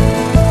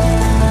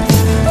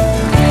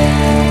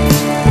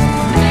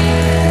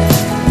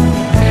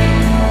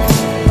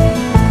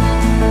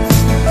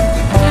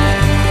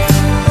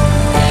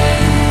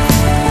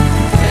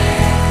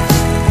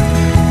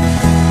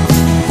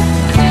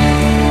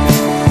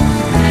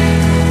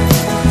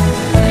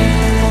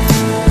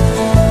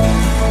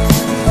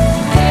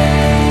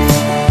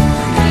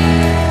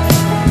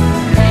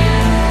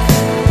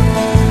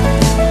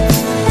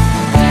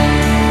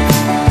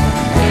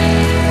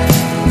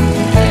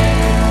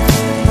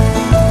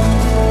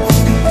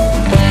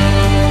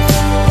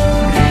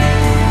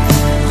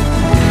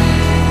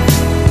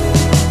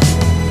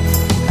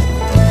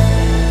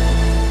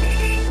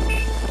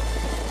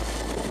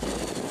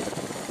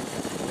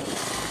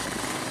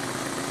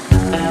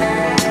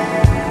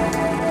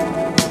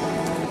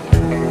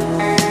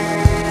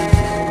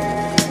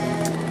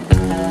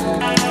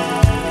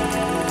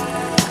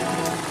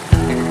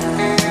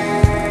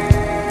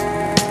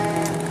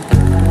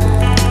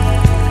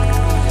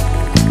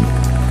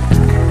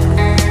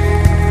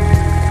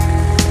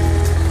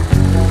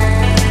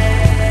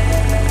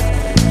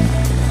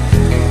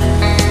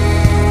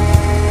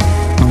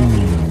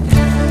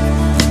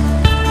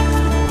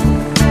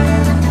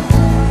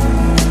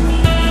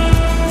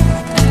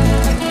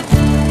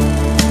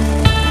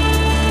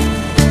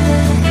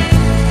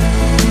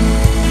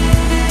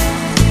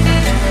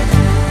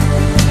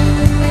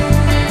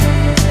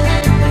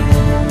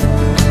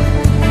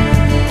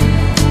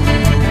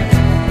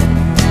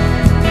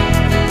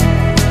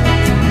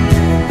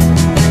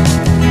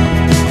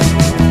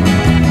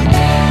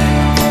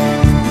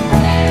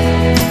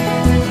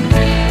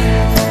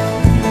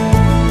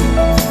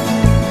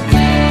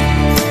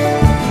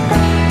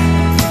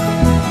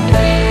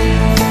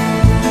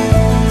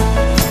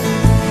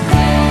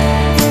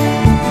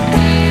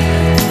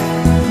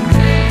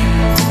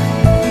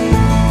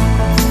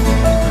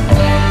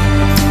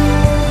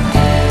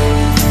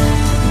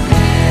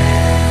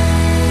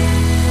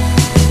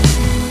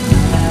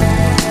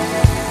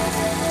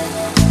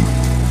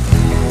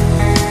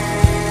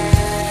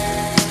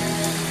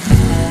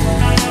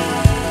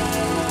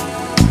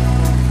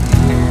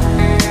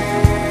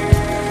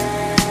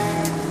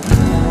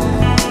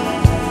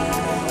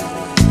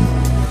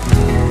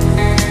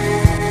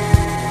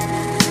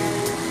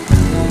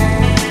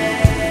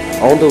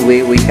 On the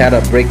way, we had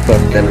a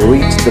breakfast and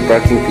reached the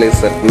parking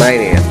place at 9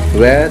 a.m.,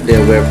 where there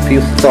were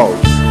few stalls.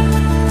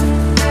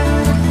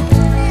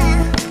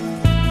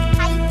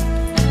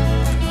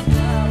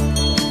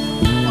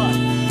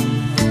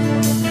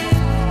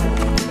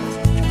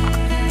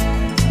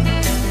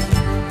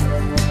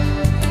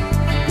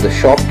 The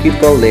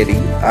shopkeeper lady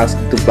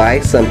asked to buy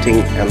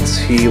something and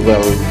she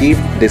will give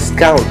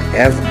discount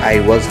as I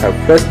was her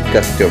first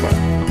customer.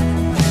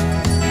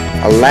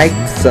 I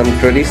liked some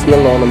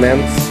traditional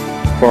ornaments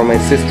for my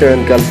sister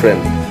and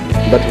girlfriend,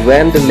 but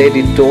when the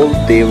lady told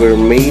they were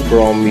made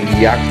from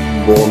yak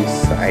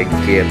bones, I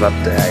gave up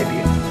the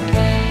idea.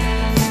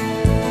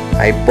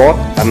 I bought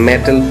a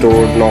metal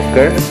door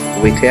knocker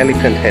with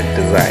elephant head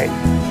design.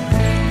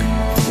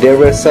 There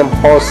were some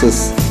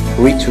horses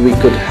which we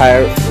could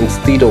hire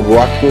instead of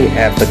walking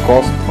at the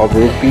cost of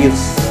rupees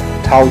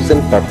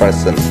 1,000 per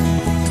person.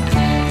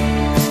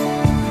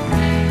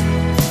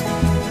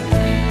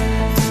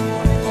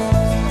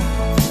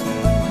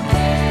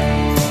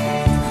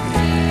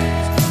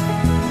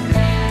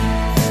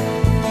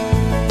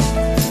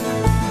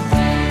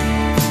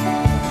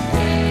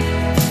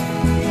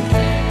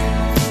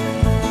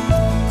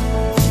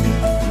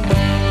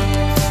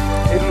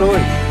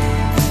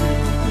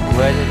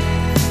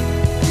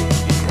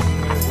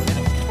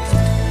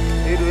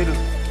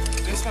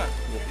 This one.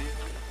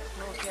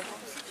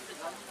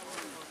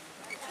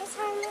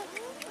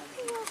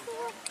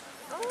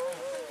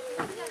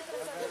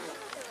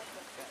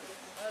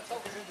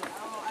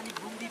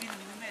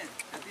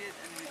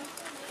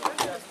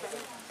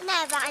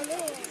 Này bạn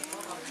ơi.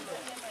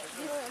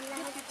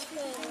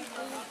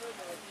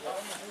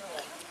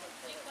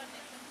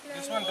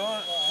 This one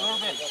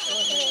doorbell.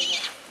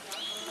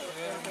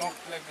 Knock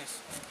like this.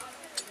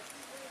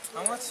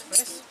 How much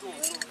price?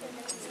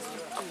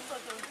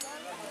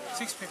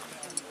 650.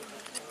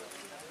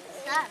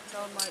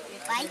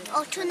 Vậy,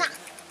 ô chưa nè.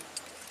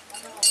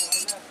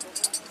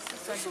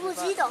 Số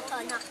gì đó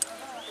thôi nè.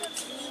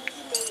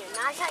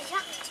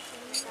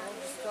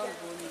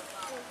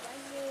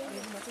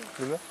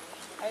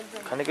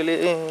 खाने के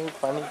लिए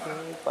पानी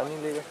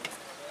लेगा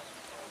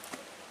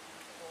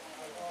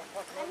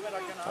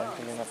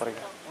पानी लेना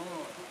पड़ेगा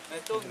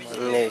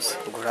नहीं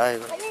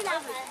घुराएगा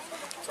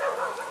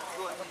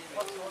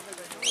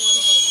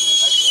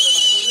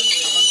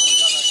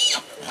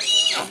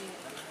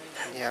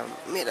यार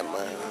मेरा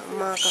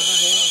माँ कहाँ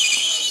है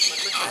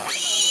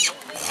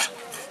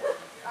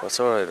What's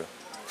alright?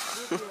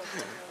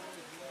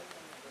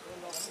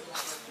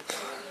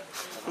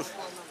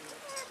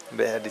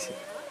 Bad is it?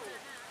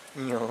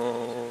 No.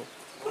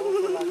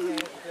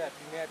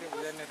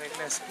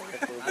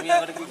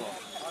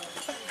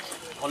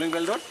 Calling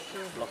bell dot,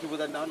 Lucky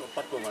Bhutan down,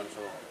 Pat Coman.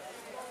 So,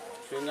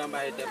 swing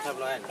by them have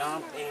like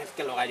down,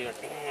 kill I do.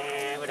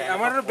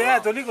 আমার বেয়া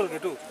জলি গল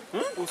কেটু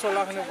উছল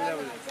লাখনে বুঝা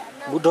বুঝা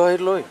বুদ্ধ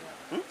হেৰি লৈ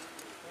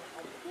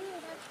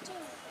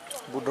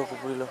বুদ্ধ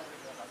কুকুৰিল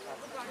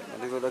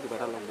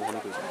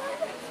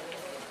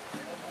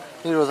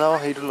এই ৰজা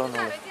হেৰিটো ল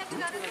নহ'লে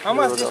How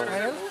much is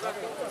final?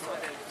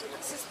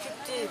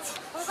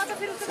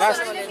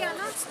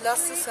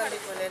 Last Sunday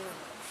for Leno.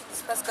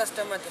 First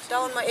customer.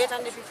 Town my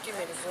 850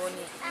 many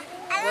boni.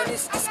 Boni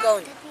is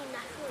discount.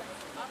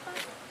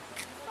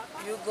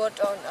 You got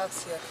on us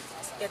here.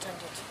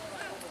 800.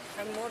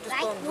 And more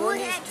discount.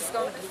 Boni is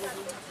discount.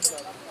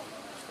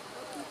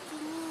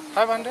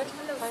 500?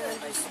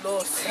 500 is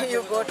loss.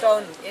 You go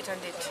down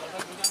 800.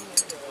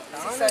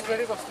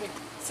 Very costly.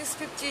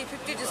 650,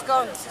 50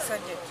 discount,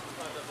 600.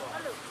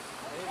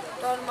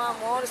 Town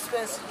more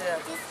expensive there.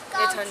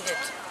 800.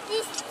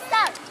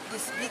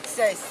 This big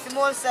size.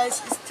 Small size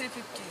is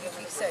 350. The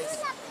big size.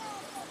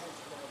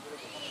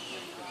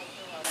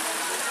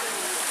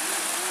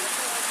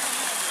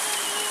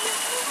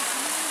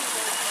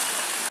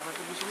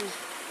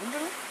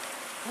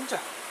 हुन्छ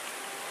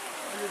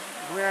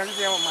गएर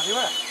चाहिँ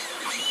माथिबाट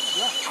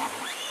ल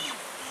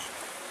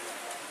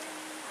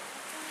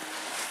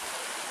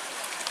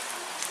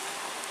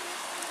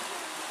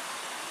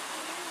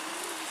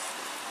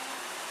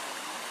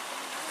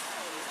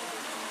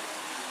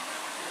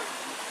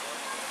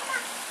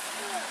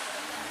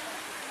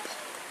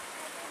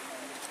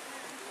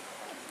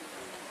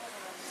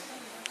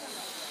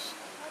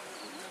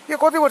यो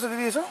कति वर्ष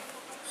दिदी यसो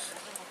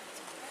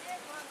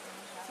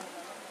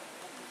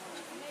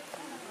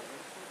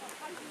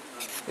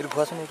এইটো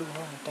ঘোৱাচোন এইটো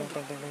ঘোৱা টেং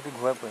টেং টেং এইটো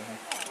ঘোৱাই পৰে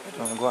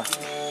ঘোৱা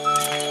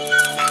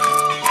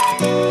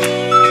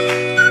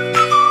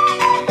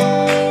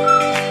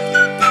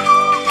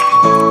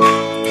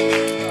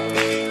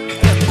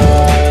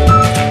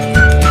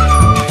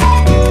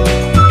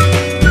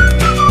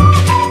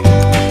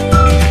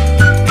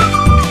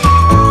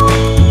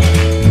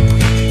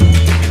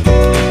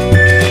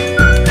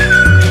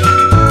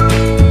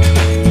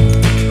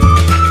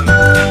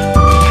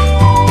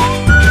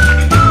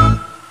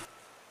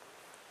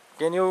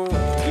Can you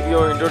give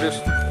your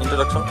introduction?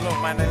 No,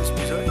 my name is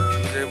Vijay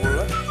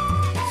Bora.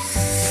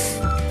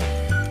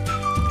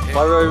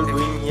 What are you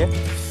doing here?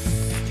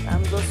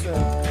 I'm just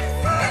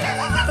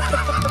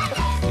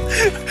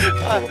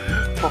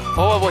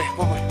boy.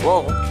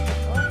 Wow.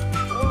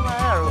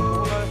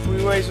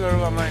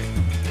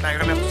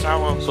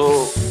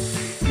 So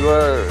you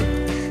are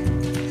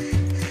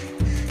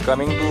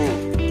coming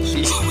to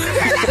see.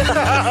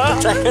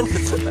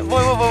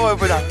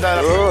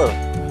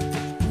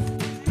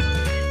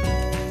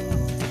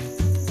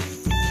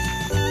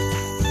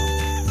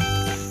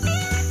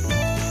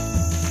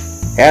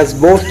 As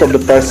most of the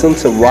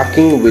persons are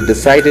walking, we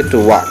decided to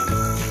walk.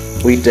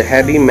 With a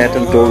heavy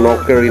metal door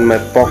knocker in my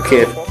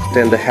pocket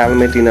and a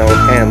helmet in our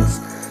hands,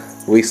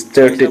 we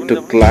started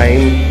to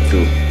climb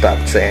to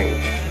Tatsang.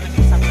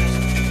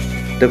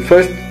 The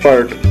first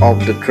part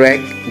of the trek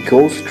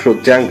goes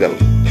through jungle.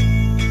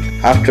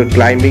 After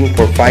climbing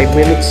for 5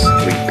 minutes,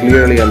 we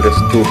clearly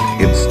understood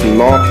it's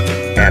not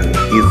an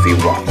easy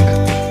walk.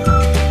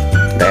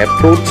 The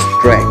approach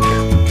trek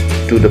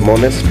to the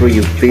monastery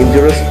is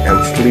dangerous and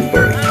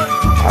slippery.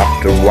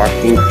 After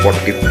walking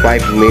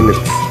 45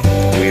 minutes,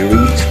 we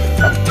reached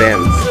a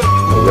bench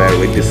where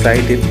we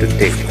decided to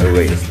take a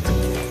rest.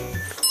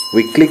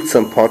 We clicked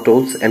some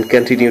photos and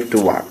continued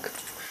to walk.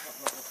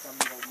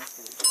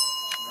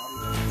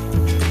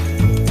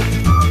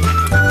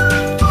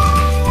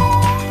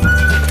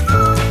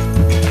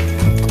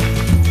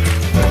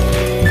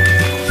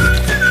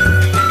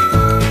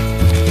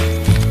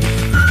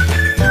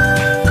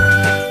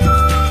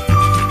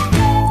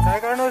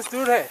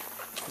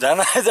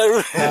 जाना है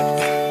जरूर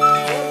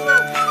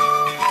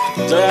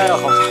जय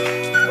Assam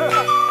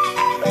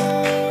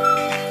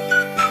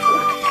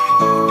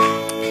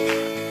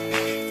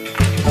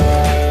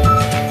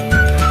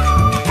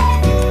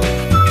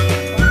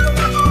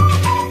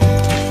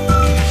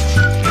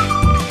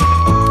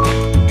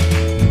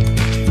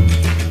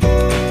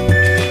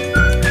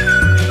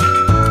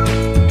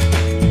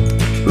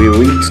We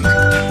reached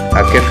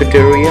a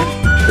cafeteria.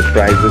 The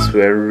prices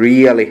were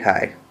really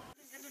high.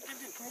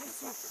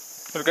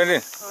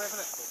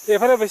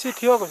 এফালে বেশি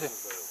ঠিয় কৈছে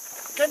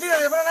canteen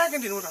এফালে নাই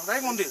ক্যান্টিন ওটা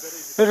ডাইরেক্ট মন্দির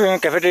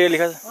ক্যাফেটেরিয়া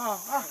লিখা আছে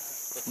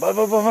বা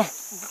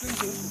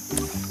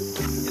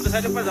এটা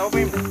সাইডে পা যাব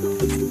পাৰিম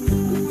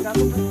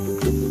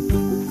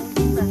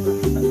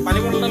পানী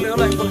বটল লৈ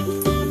ওলাই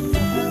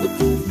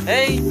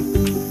এই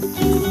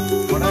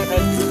বড়া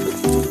খাই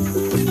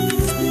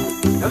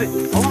জলদি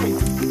ওমি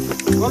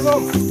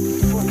গলম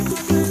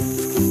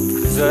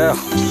জয়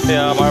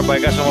আমাৰ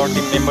বাইক আছমৰ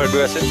টিম মেম্বাৰ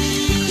দুই আছে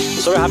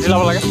সবে হাত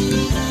হিলাব লাগে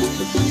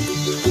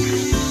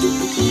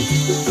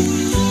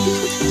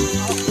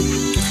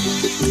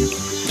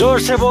जोर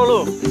से बोलो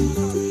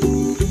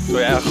तो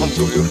यार हम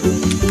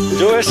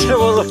जोर से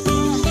बोलो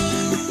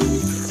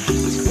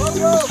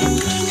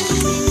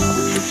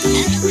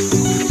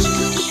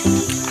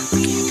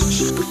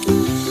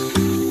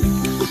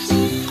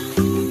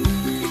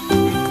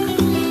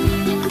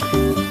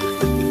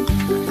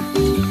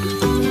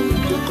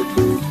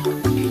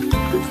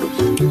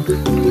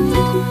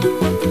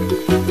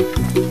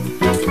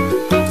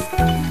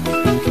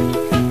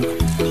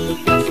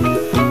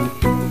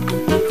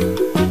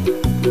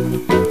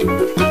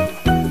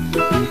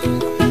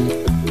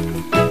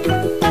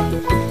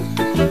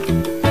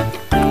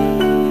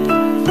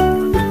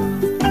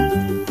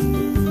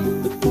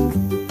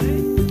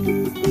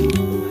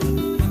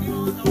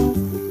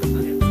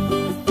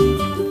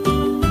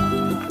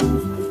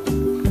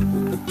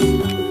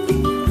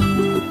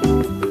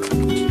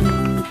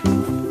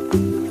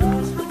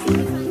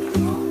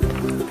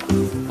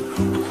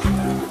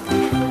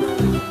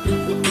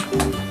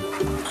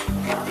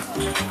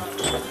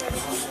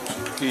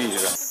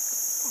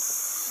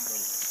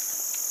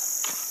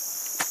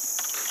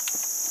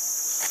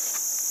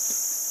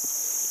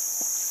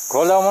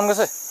ঘৰ যাব মন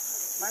গৈছে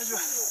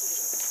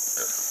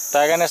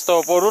তাৰ কাৰণে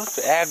ওপৰত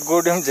এক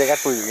গৰডিম জেগাত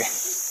পৰিবি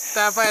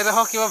তাৰ পৰা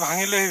এডোখৰ কিবা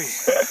ভাঙি লৈ আহিবি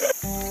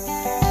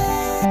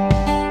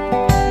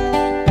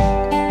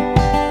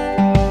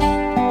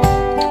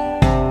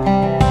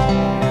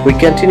We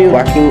continued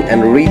walking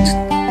and reached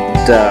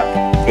the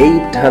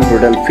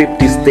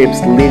 850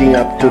 steps leading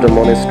up to the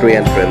monastery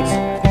entrance.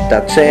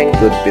 Tatsang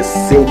could be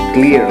seen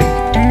clearly.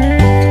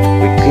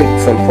 We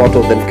clicked some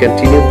photos and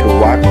continued to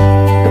walk.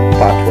 The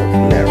path was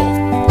narrow.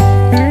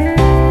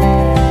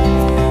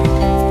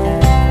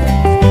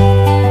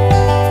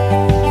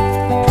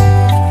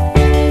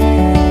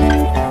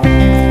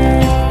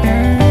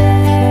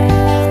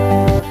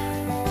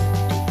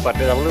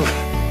 পাতে যাবলৈ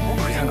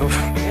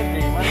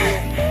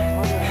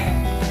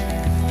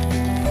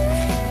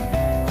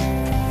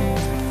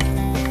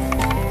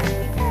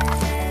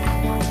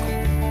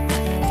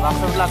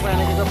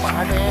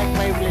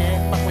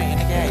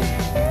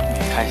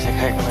খাইছে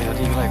খাই পেলাই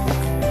যদি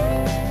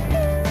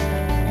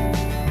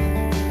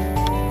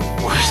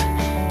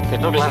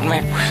পেটক লাগ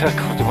নাই পইচা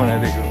খৰচ বনাই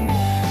দেখোন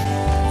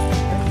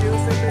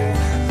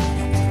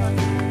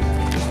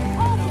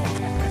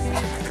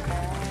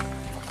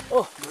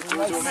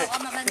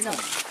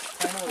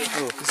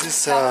This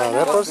is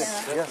rappers.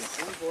 Yes.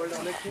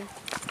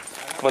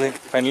 Well,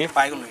 finally.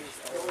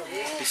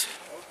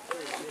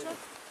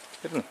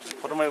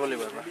 Photo mai boli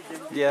barba.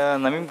 Ya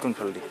namim kun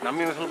faldi.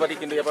 Namim kun bari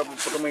kintu yapa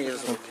photo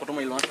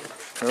mai lo.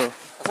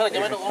 Asa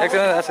camera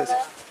Excellent access.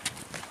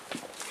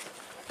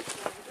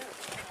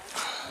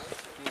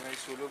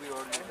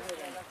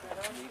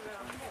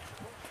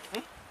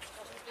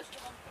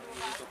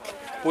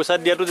 পইচা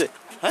দিয়াটো যে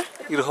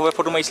ইৰসবে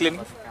ফটো মাৰিছিলে নি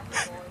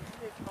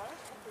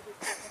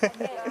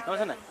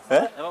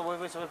এবাৰ বহি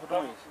বহি চবে ফটো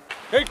মাৰি আছে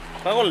এই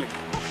পাগল নি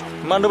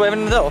ইমান দূৰ পাৰিবি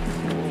নাযাওঁ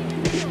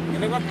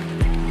এনেকুৱা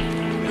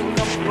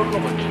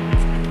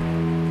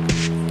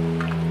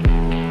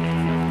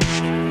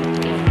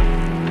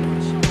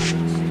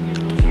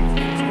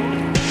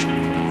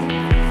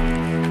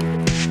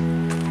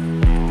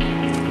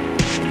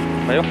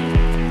ভাইও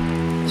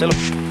চলো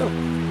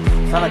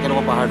চালা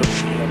কেনেকুৱা পাহাৰটো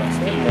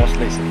মস্ত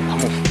লাগিছে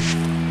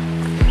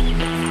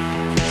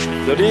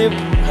যদি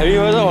হেৰি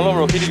হৈ যাওঁ অলপ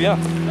ৰখি দিবি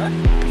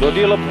যদি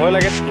অলপ ভয়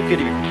লাগে ৰখি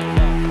দিবি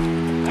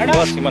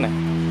বছ কিমানে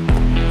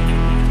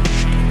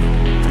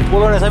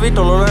ওপৰলৈ নাচাবি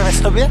তললৈ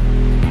নাচাবি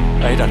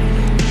আহি থাক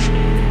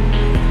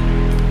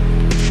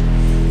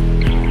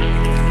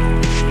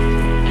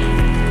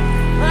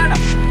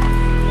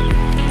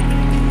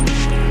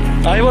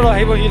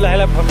আহিব সি লাহে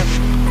লাহে ভয়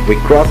We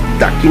crossed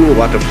Dakini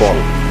waterfall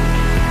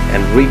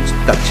and reached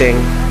Tacheng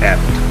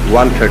at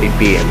 1:30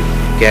 p.m.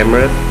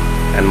 Cameras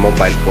and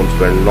mobile phones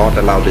were not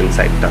allowed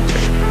inside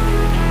Tacheng.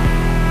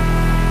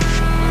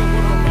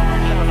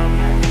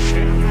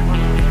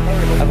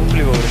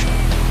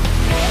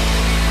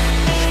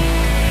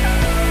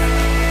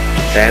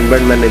 The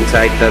environment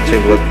inside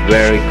Tacheng was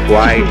very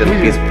quiet and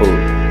peaceful.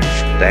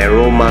 The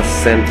aroma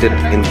scented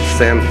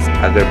incense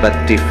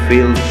agarbatti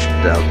filled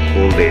the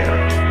cool air.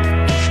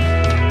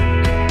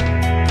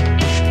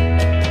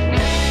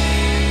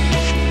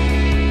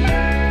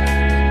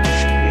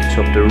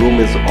 Of the room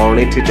is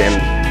ornated and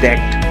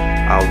decked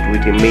out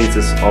with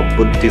images of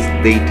Buddhist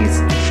deities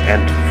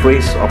and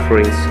fresh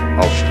offerings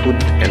of food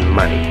and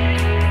money.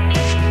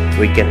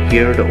 We can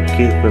hear the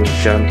occasional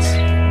chants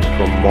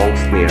from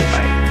monks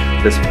nearby.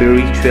 The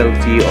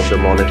spirituality of the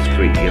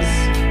monastery is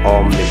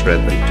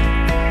omnipresent.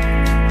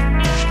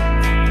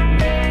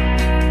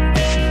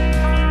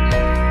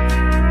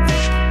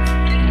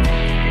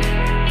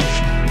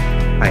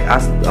 I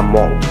asked a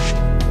monk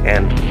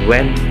and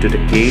went to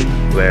the cave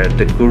where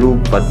the Guru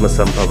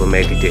Padmasambhava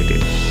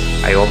meditated.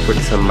 I offered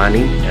some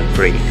money and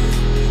prayed.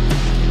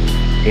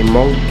 A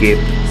monk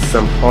gave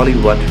some holy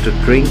water to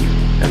drink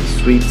and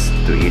sweets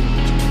to eat.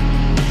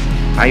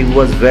 I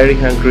was very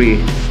hungry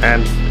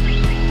and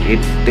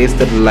it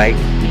tasted like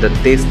the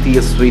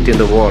tastiest sweet in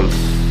the world.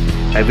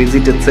 I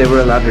visited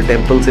several other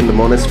temples in the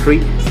monastery,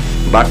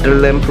 Butter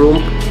Lamp Room,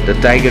 the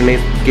Tiger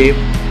Nest Cave,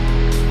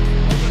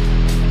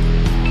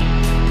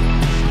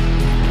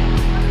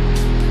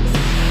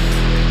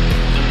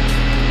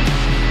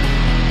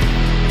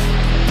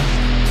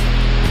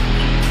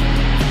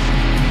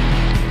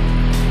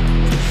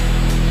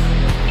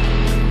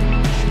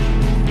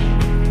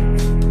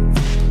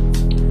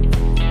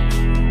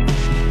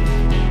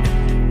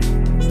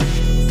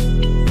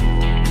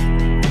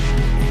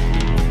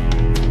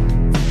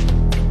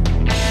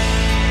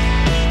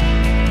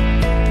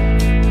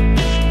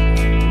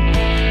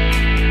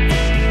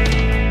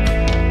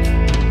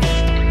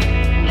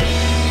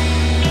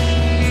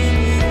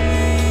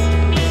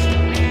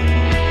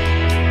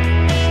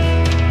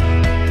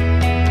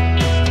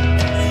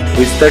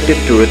 We started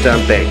to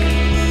return back.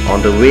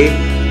 On the way,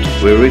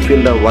 we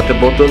refilled our water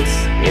bottles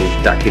in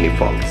Dakini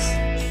Falls.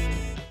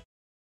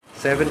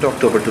 7th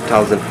October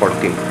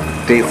 2014,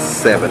 day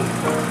 7.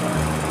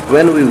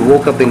 When we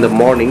woke up in the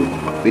morning,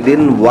 we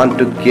didn't want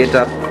to get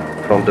up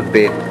from the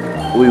bed.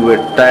 We were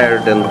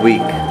tired and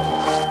weak.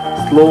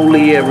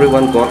 Slowly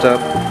everyone got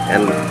up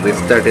and we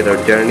started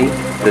our journey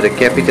to the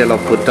capital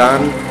of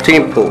Bhutan,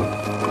 Thimphu.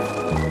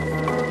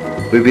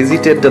 We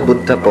visited the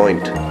Buddha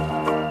Point.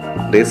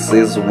 This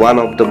is one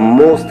of the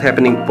most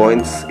happening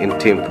points in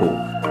Thimphu.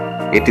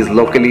 It is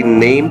locally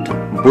named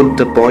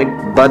Buddha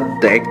Point, but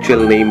the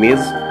actual name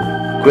is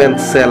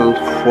Quensel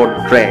Fort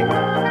Drang.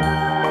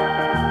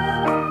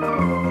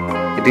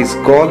 It is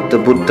called the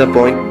Buddha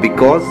Point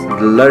because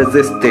the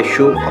largest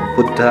statue of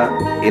Buddha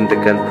in the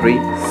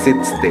country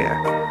sits there.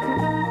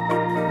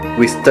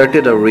 We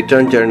started our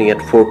return journey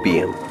at 4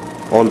 p.m.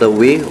 On the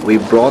way, we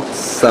brought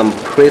some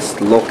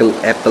fresh local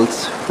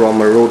apples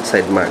from a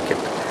roadside market.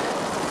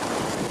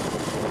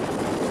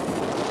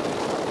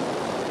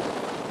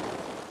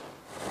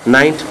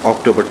 9th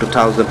October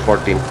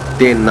 2014,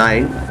 day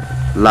 9,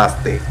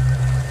 last day.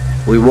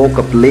 We woke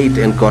up late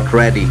and got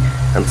ready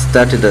and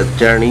started our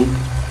journey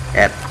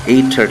at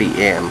 8:30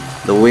 a.m.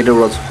 The weather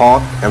was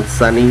hot and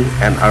sunny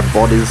and our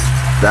bodies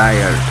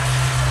tired,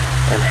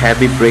 and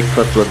heavy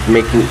breakfast was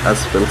making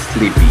us feel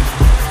sleepy.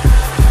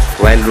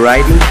 While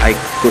riding, I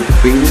could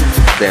feel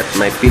that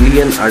my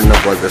pillion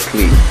Arnab was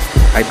asleep.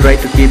 I tried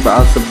to keep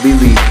ourselves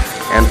busy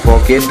and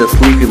forget the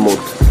sleepy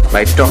mood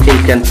by talking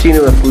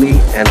continuously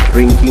and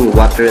drinking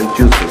water and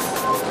juices.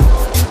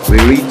 We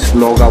reached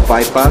Nogao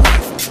bypass.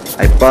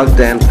 I parked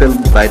and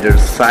felt by the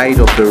side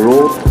of the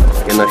road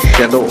in a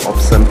shadow of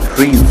some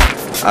trees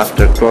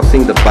after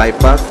crossing the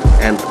bypass,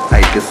 and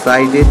I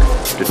decided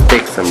to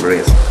take some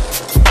rest.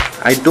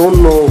 I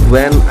don't know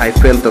when I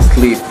fell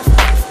asleep.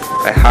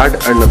 I heard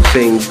Arnab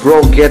saying, "Bro,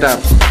 get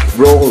up,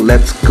 bro,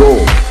 let's go,"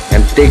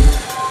 and take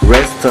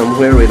Rest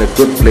somewhere in a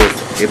good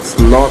place. It's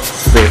not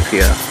safe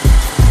here.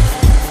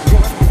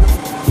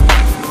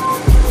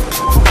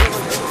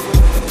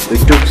 We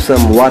took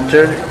some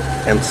water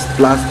and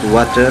splashed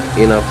water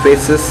in our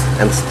faces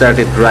and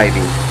started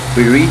riding.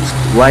 We reached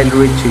Wild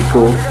Rich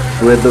Eco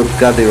Resort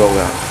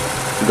Kaziranga,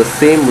 the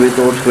same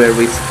resort where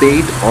we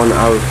stayed on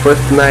our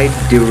first night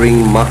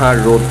during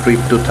Maha Roadtrip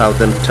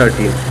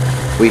 2013.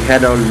 We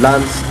had our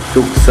lunch,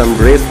 took some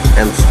rest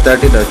and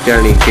started our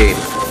journey again.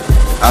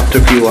 After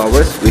a few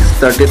hours, we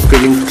started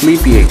feeling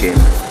sleepy again.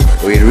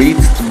 We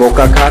reached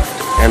Bokakhat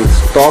and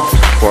stopped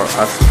for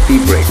a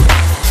tea break.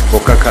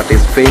 Bokakhat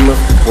is famous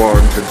for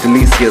the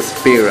delicious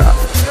pera.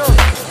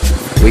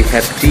 We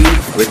had tea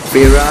with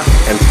pera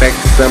and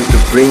packed some to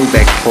bring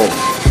back home.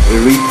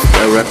 We reached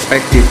our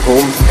respective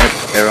homes at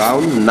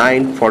around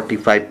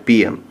 9:45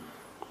 p.m.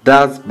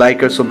 Thus,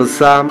 Bikers of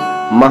Assam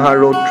Maha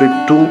Road Trip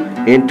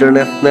 2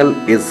 International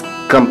is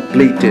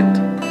completed.